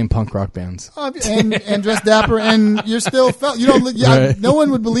skateboard and play in punk rock bands. And dress dapper, and you're still felt. You don't. Right. No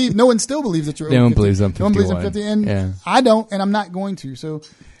one would believe. No one still believes that you're. No over one 50. believes I'm 51. No one believes I'm 50, and I don't, and I'm not going to. So.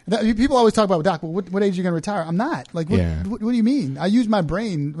 People always talk about, Doc, well, what age are you going to retire? I'm not. Like, what do you mean? I use my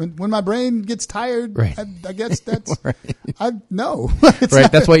brain. When my brain gets tired, right. I guess that's, no.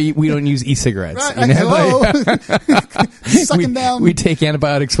 Right, that's why we don't use e-cigarettes. Right, hello. Sucking down. We take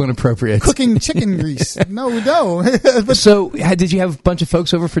antibiotics when appropriate. Cooking chicken grease. No, we don't. So, did you have a bunch of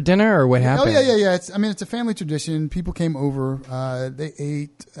folks over for dinner, or what happened? Oh, yeah. It's a family tradition. People came over. They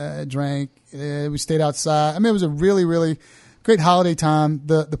ate, drank. We stayed outside. I mean, it was a really, really great holiday time.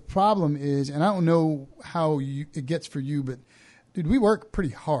 The problem is, and I don't know how it gets for you, but dude, we work pretty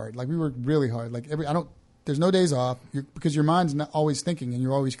hard. Like we work really hard. Like there's no days off because your mind's not always thinking and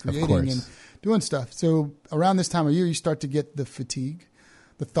you're always creating and doing stuff. So around this time of year, you start to get the fatigue,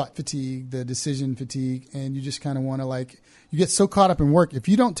 the thought fatigue, the decision fatigue, and you just kind of want to you get so caught up in work. If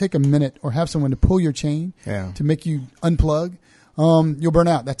you don't take a minute or have someone to pull your chain to make you unplug, you'll burn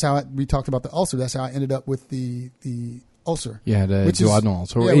out. That's how we talked about the ulcer. That's how I ended up with the ulcer. Yeah, the duodenal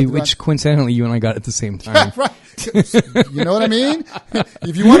ulcer, which coincidentally you and I got at the same time. Right. You know what I mean?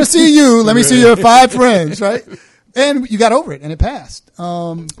 If you want to see you, let me see your 5 friends, right? And you got over it, and it passed.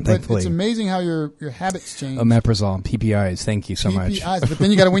 But it's amazing how your habits change. Omeprazole, PPIs, thank you so much. But then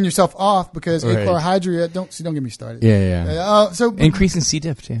you got to win yourself off because achlorhydria, don't get me started. Yeah. So increase in C.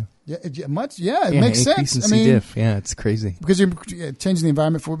 diff, too. It makes sense. In C. diff, it's crazy. Because you're changing the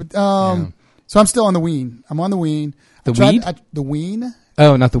environment for it. But, so I'm still on the wean. I'm on the wean. The weed? The wean.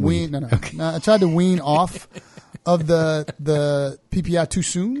 Oh, not the weed. No. Okay. I tried to wean off of the PPI too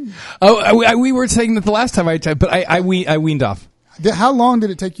soon. Oh, we were saying that the last time I tried, but I weaned off. How long did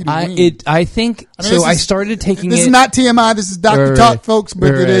it take you to wean? I started taking it. This is not TMI. This is Dr. Talk, folks,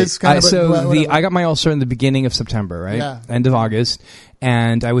 but it is kind of. I got my ulcer in the beginning of September, right? Yeah. End of August.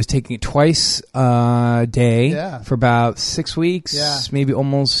 And I was taking it twice a day for about 6 weeks, maybe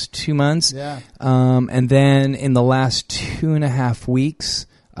almost 2 months. Yeah. And then in the last 2.5 weeks,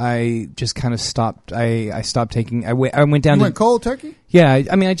 I just kind of stopped. I stopped taking. I went down. You went cold turkey? Yeah.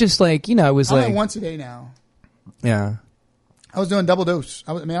 I mean, I just I was I went once a day now. Yeah. I was doing double dose.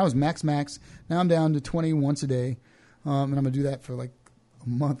 I was max. Now I'm down to 20 once a day, and I'm gonna do that for a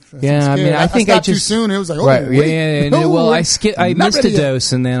month. I think I just too soon. It was like, I missed a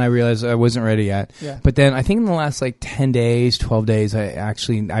dose, and then I realized I wasn't ready yet. Yeah. But then I think in the last 10 days, 12 days, I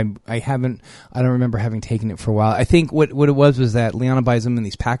don't remember having taken it for a while. I think what it was that Liana buys them in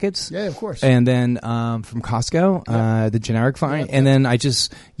these packets. Yeah, of course. And then from Costco, the generic fine, and then I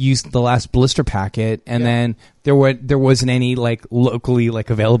just used the last blister packet, and then there wasn't any locally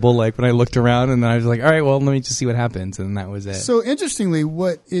available when I looked around, and then I was like, all right, well, let me just see what happens, and that was it. So interestingly,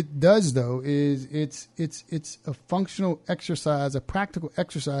 what it does though is it's a functional exercise, a practical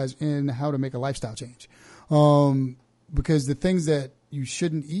exercise in how to make a lifestyle change, because the things that you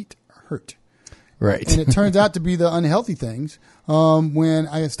shouldn't eat hurt. Right. And it turns out to be the unhealthy things. When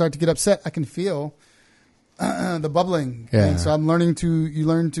I start to get upset, I can feel the bubbling. Yeah. And so you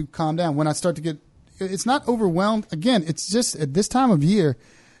learn to calm down. When I start to get, it's not overwhelmed. Again, it's just at this time of year,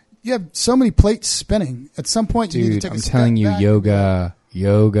 you have so many plates spinning. At some point, you need to take a step back. I'm telling you,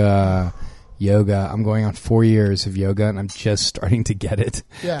 yoga, yoga. I'm going on 4 years of yoga, and I'm just starting to get it.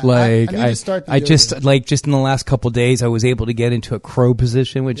 Yeah, like I need to start the I yoga. just in the last couple of days, I was able to get into a crow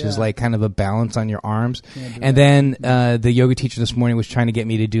position, which is Yeah. like kind of a balance on your arms. Can't do And then the yoga teacher this morning was trying to get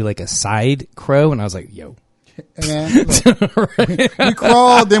me to do like a side crow, and I was like, "Yo." And look, we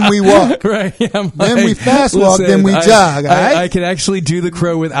crawl, then we walk. Right. Yeah, I'm Then like, we fast walk, then we jog, all right? I can actually do the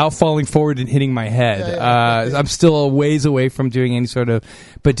crow without falling forward and hitting my head. I'm still a ways away from doing any sort of,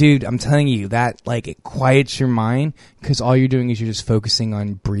 but dude, I'm telling you that like it quiets your mind because all you're doing is you're just focusing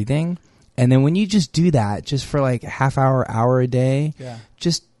on breathing. And then when you just do that, just for like a half hour a day, Yeah.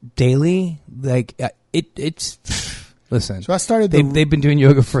 just daily, like it's. Listen, So I started they've been doing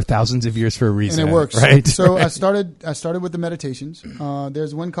yoga for thousands of years for a reason, and it works. right? So Right. I started with the meditations.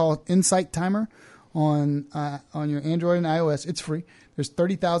 There's one called Insight Timer on your Android and iOS. It's free. There's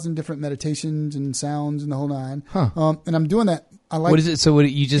 30,000 different meditations and sounds and the whole nine. Huh. And I'm doing that. I like What is it? So what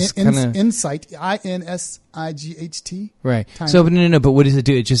you just kind of Insight, INSIGHT. right? Timer. So no. But what does it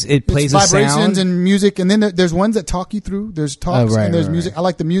do? It plays It's a vibrations sound. and music, and then there's ones that talk you through. There's talks right, and there's right, music. right. I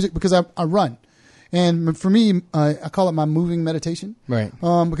like the music because I run, and for me, I call it my moving meditation. Right.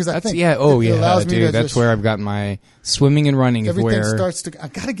 Because I That's think yeah. Oh it yeah, allows me dude. to That's just, where I've got my swimming and running. Is everything where starts to. I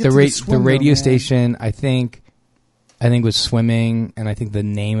gotta get the to the swim. the radio though, man. station. I think was swimming, and I think the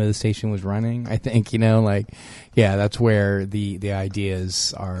name of the station was running. I think that's where the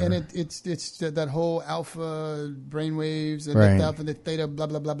ideas are. And it's that whole alpha brainwaves and Right. the alpha, the theta, blah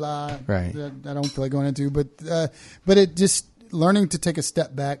blah blah blah. Right. That I don't feel like going into, but it just learning to take a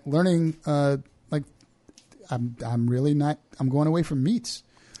step back, learning like I'm really not. I'm going away from meats.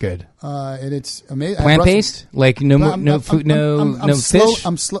 Good. And it's amazing. Plant based, like no food, no slow, fish.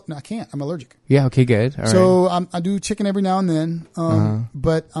 I'm slow. No, I can't. I'm allergic. Yeah. Okay. Good. All right. So I do chicken every now and then,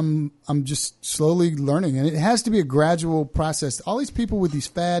 but I'm just slowly learning, and it has to be a gradual process. All these people with these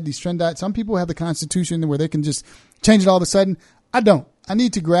trend diets, some people have the constitution where they can just change it all of a sudden. I don't. I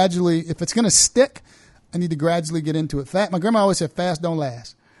need to gradually, if it's going to stick, I need to gradually get into it. My grandma always said, "Fast don't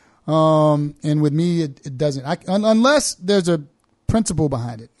last," and with me, it doesn't. Unless there's a principle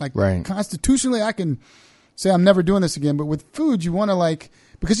behind it. Like Right. constitutionally, I can say I'm never doing this again. But with food, you want to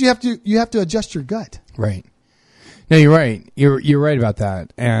because you have to adjust your gut. Right. No, you're right. You're right about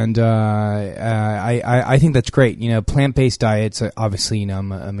that, and I think that's great. Plant based diets. Obviously,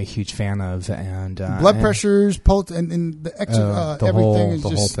 I'm a huge fan of, and Blood pressures, pulse, and the extra everything is the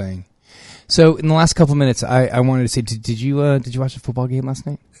just whole thing. So, in the last couple minutes, I wanted to say, did you watch the football game last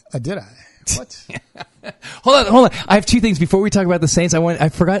night? Did I? What? Hold on. I have two things before we talk about the Saints. I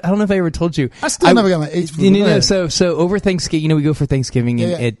forgot. I don't know if I ever told you. I still never got my H food. No. So over Thanksgiving, we go for Thanksgiving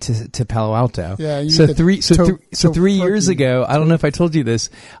to Palo Alto. Yeah. You So get three the 3 years ago, I don't know if I told you this.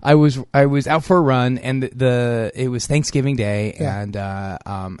 I was out for a run, and it was Thanksgiving Day, Yeah.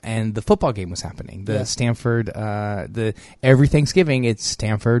 and the football game was happening. The Yeah. Stanford, every Thanksgiving it's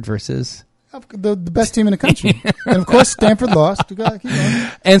Stanford versus. the best team in the country, and of course Stanford lost. You gotta keep going.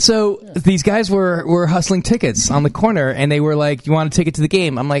 And so these guys were hustling tickets on the corner, and they were like, "You want a ticket to the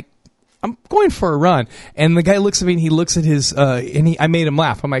game?" I'm like, "I'm going for a run." And the guy looks at me, and he looks at his, I made him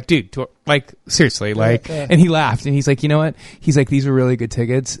laugh. I'm like, "Dude, seriously, Yeah. And he laughed, and he's like, "You know what?" He's like, "These are really good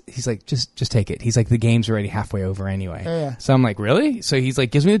tickets." He's like, just take it." He's like, "The game's already halfway over anyway." Yeah. So I'm like, "Really?" So he's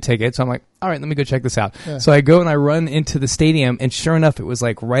like, gives me the ticket. So I'm like, "All right, let me go check this out." Yeah. So I go and I run into the stadium, and sure enough, it was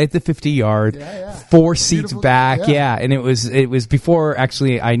like right at the 50-yard, Yeah. 4 seats Beautiful. back. Yeah. Yeah. And it was before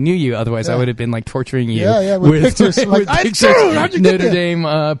actually I knew you. Otherwise, I Yeah. would have been like torturing you. Yeah, with pictures. Like, pictures. dude, how'd you get Notre there? Dame.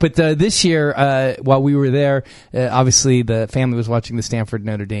 But this year, while we were there, obviously the family was watching the Stanford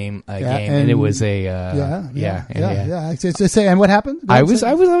Notre Dame game, and it was a yeah. And what happened? I was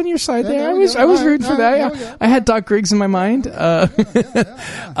on your side Yeah, there. there I we was go. I was All right, rooting for all that. right, Yeah. there we go. I had Doc Griggs in my mind.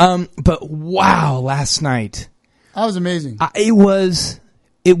 But wow, last night. I was amazing.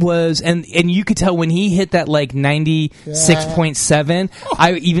 It was, and you could tell when he hit that like 96.7.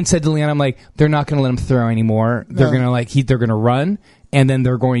 I even said to Leon, I'm like, they're not going to let him throw anymore. They're No. going to they're going to run, and then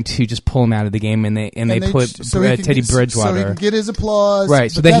they're going to just pull him out of the game, and they put so he can Teddy get- Bridgewater, so he can get his applause,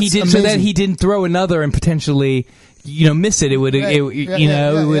 right? So but that that's amazing. he didn't throw another and potentially. Miss it. It would, Right. it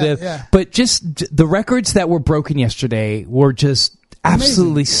Yeah, would have. yeah. But just the records that were broken yesterday were just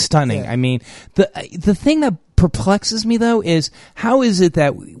absolutely stunning. Yeah. I mean, the thing that perplexes me though is how is it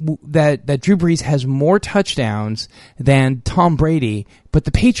that Drew Brees has more touchdowns than Tom Brady, but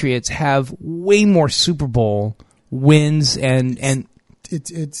the Patriots have way more Super Bowl wins and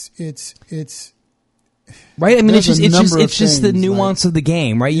it's right. I mean, There's it's just the things, nuance of the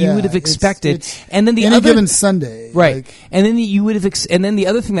game, right? yeah, you would have expected, it's and then the any other given Sunday, right, like, and then you would have, and then the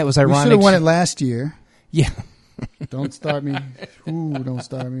other thing that was we ironic. should have won it last year. Yeah. Don't start me. Ooh, don't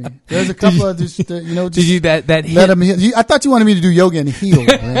start me. There's a couple of just, just Did you that let hit? him heal. I thought you wanted me to do yoga and heal.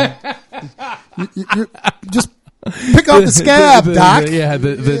 Man. You're just pick off the scab, Doc.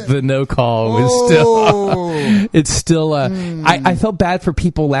 The no call was still. It's still. I felt bad for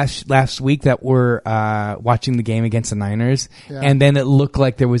people last week that were watching the game against the Niners, and then it looked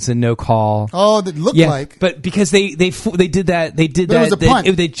like there was a no call. Oh, that looked like. But because they did that, it was a punt.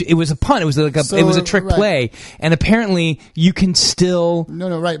 It was a punt. It was like it was a trick play, and apparently you can still.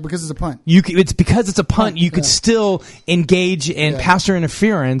 No, right, because it's a punt. It's because it's a punt. You could still engage in passer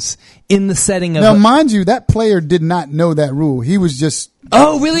interference in the setting of. Now, mind you, that player did not know that rule. He was just.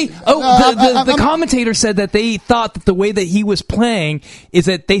 Oh, really? Oh, the commentator said that they thought that the way that he was playing is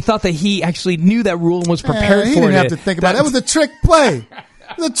that they thought that he actually knew that rule and was prepared for it. He didn't have to think about it. That was a trick play. It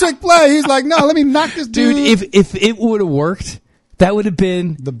was a trick play. He's like, no, let me knock this dude. Dude, if it would have worked, that would have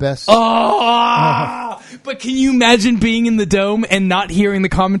been the best. Oh, but can you imagine being in the dome and not hearing the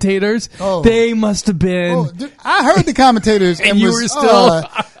commentators? Oh. They must have been. Oh, dude, I heard the commentators, and you were still.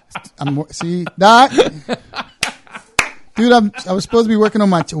 See, Doc. Dude, I was supposed to be working on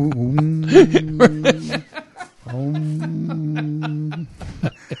my.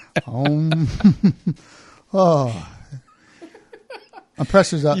 Oh, my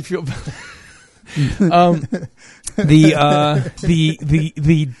pressure's up. You feel. The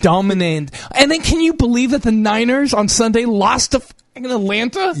dominant, and then can you believe that the Niners on Sunday lost to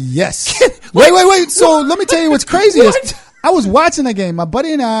Atlanta? Yes. Wait. So let me tell you what's crazy is. I was watching the game. My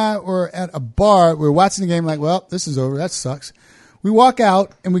buddy and I were at a bar. We were watching the game like, well, this is over. That sucks. We walk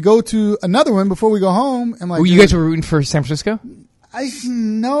out and we go to another one before we go home. And like, you guys were rooting for San Francisco?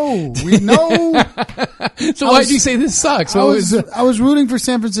 No. We know. So why did you say this sucks? I was rooting for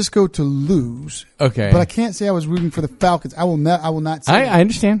San Francisco to lose. Okay. But I can't say I was rooting for the Falcons. I will not say I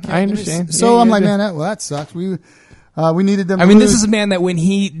understand. I understand. So I'm like, man, that sucks. We needed them. I mean, this is a man that when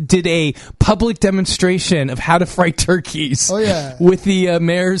he did a public demonstration of how to fry turkeys with the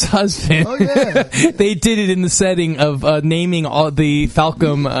mayor's husband, they did it in the setting of naming all the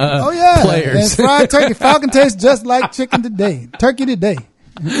Falcon players. And fried turkey. Falcon tastes just like chicken today. Turkey today.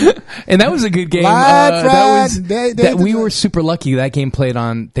 And that was a good game. We were super lucky. That game played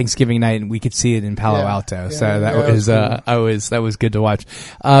on Thanksgiving night, and we could see it in Palo Alto. So that was good to watch.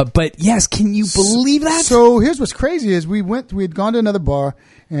 But yes, can you believe that? So here's what's crazy is we had gone to another bar,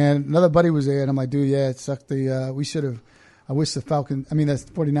 and another buddy was there, and I'm like, dude, it sucked. We should have. I wish the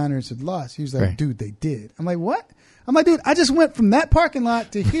 49ers had lost. He was like, dude, they did. I'm like, what? I'm like, dude, I just went from that parking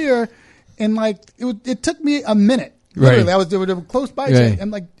lot to here, and like it took me a minute. Literally, they were close by. I'm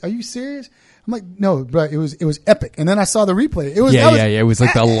like, "Are you serious?" I'm like, "No, bro. It was epic." And then I saw the replay. It was It was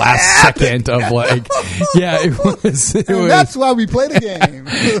like the last second of like, it was. That's why we play the game.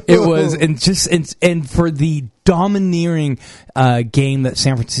 It was, and for the domineering game that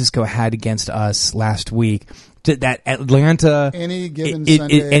San Francisco had against us last week. That Atlanta, any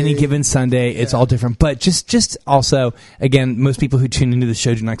given Sunday, it's all different. But just also, again, most people who tune into the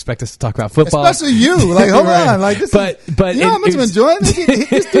show do not expect us to talk about football, especially you. Like, hold on, like this. But you know how much I'm enjoying this.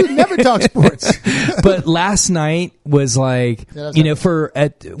 This dude never talks sports. But last night was like,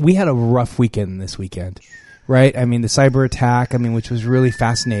 we had a rough weekend this weekend, right? I mean, the cyber attack, which was really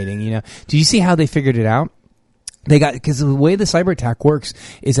fascinating. Do you see how they figured it out? Because the way the cyber attack works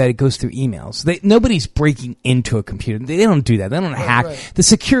is that it goes through emails. Nobody's breaking into a computer. They don't do that. They don't hack. Right. The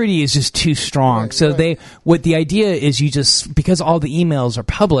security is just too strong. What the idea is because all the emails are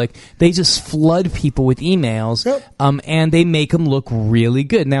public, they just flood people with emails, and they make them look really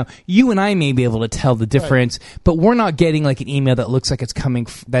good. Now, you and I may be able to tell the difference, but we're not getting like an email that looks like it's coming,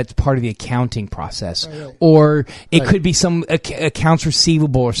 that's part of the accounting process. Or it could be some accounts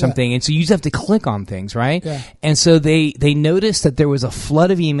receivable or something. And so you just have to click on things, right? Yeah. And so they noticed that there was a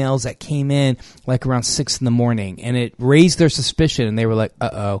flood of emails that came in like around 6 a.m, and it raised their suspicion, and they were like,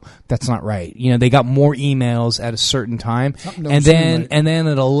 "Uh-oh, that's not right." They got more emails at a certain time, and then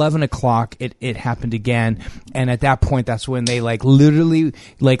at 11 o'clock it happened again, and at that point that's when they literally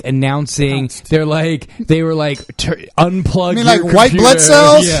announcing they were like unplug. You mean your like white blood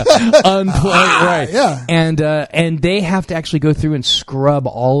cells? Yeah, unplug, right? Yeah, and they have to actually go through and scrub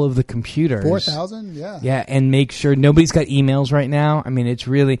all of the computers. 4,000, yeah, and make sure nobody's got emails right now. It's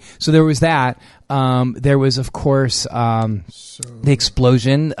really so. There was that. There was, of course, the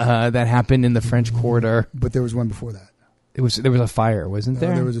explosion that happened in the French Quarter. But there was one before that. There was a fire, wasn't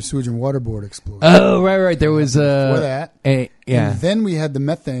there? There was a sewage and water board explosion. Oh, right. There was before that. And then we had the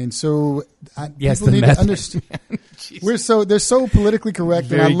methane. So people need to understand. They're so politically correct,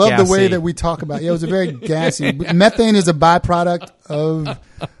 very and I love gassy. the way that we talk about it. It was a very gassy. Methane is a byproduct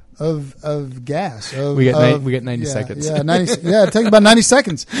of gas. We got 90 seconds. Yeah, 90. Yeah, it takes about 90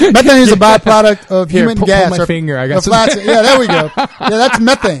 seconds. Methane is a byproduct of human gas. Pull my finger. I got some. Yeah, there we go. Yeah, that's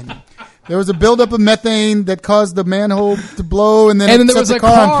methane. There was a buildup of methane that caused the manhole to blow, and then there was set a the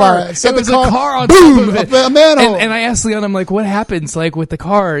car on fire. There was a car on boom, top of it. A manhole. And I asked Leon, I'm like, what happens like with the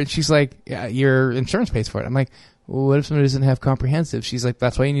car? And she's like, yeah, your insurance pays for it. I'm like, well, what if somebody doesn't have comprehensive? She's like,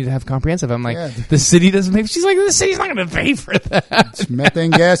 that's why you need to have comprehensive. I'm like, the city doesn't pay. She's like, the city's not going to pay for that. It's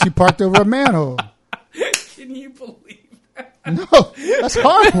methane gas you parked over a manhole. Can you believe that? No, that's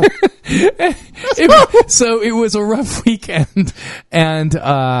horrible. So it was a rough weekend, and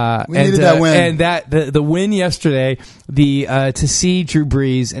we needed that win. And the win yesterday, to see Drew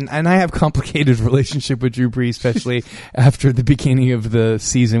Brees, and I have complicated relationship with Drew Brees, especially after the beginning of the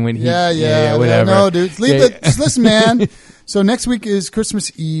season when he whatever. No, dude, leave it. Just listen, man. So next week is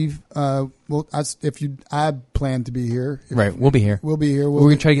Christmas Eve. I plan to be here. Right, we'll be here. We'll be here. We're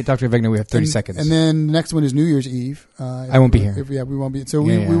going to try to get Dr. Vegna. We have 30 seconds. And then the next one is New Year's Eve. I won't be here. We won't be. So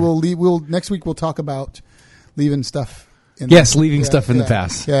we will leave. Next week we'll talk about leaving stuff. Leaving stuff in the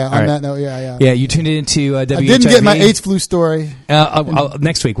past. Yeah, on that note, Yeah, you tuned into WHIV. I didn't get my AIDS flu story.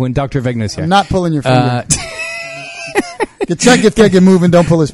 Next week when Dr. Vegna's here. I'm not pulling your finger. Get check if they get moving. Don't pull his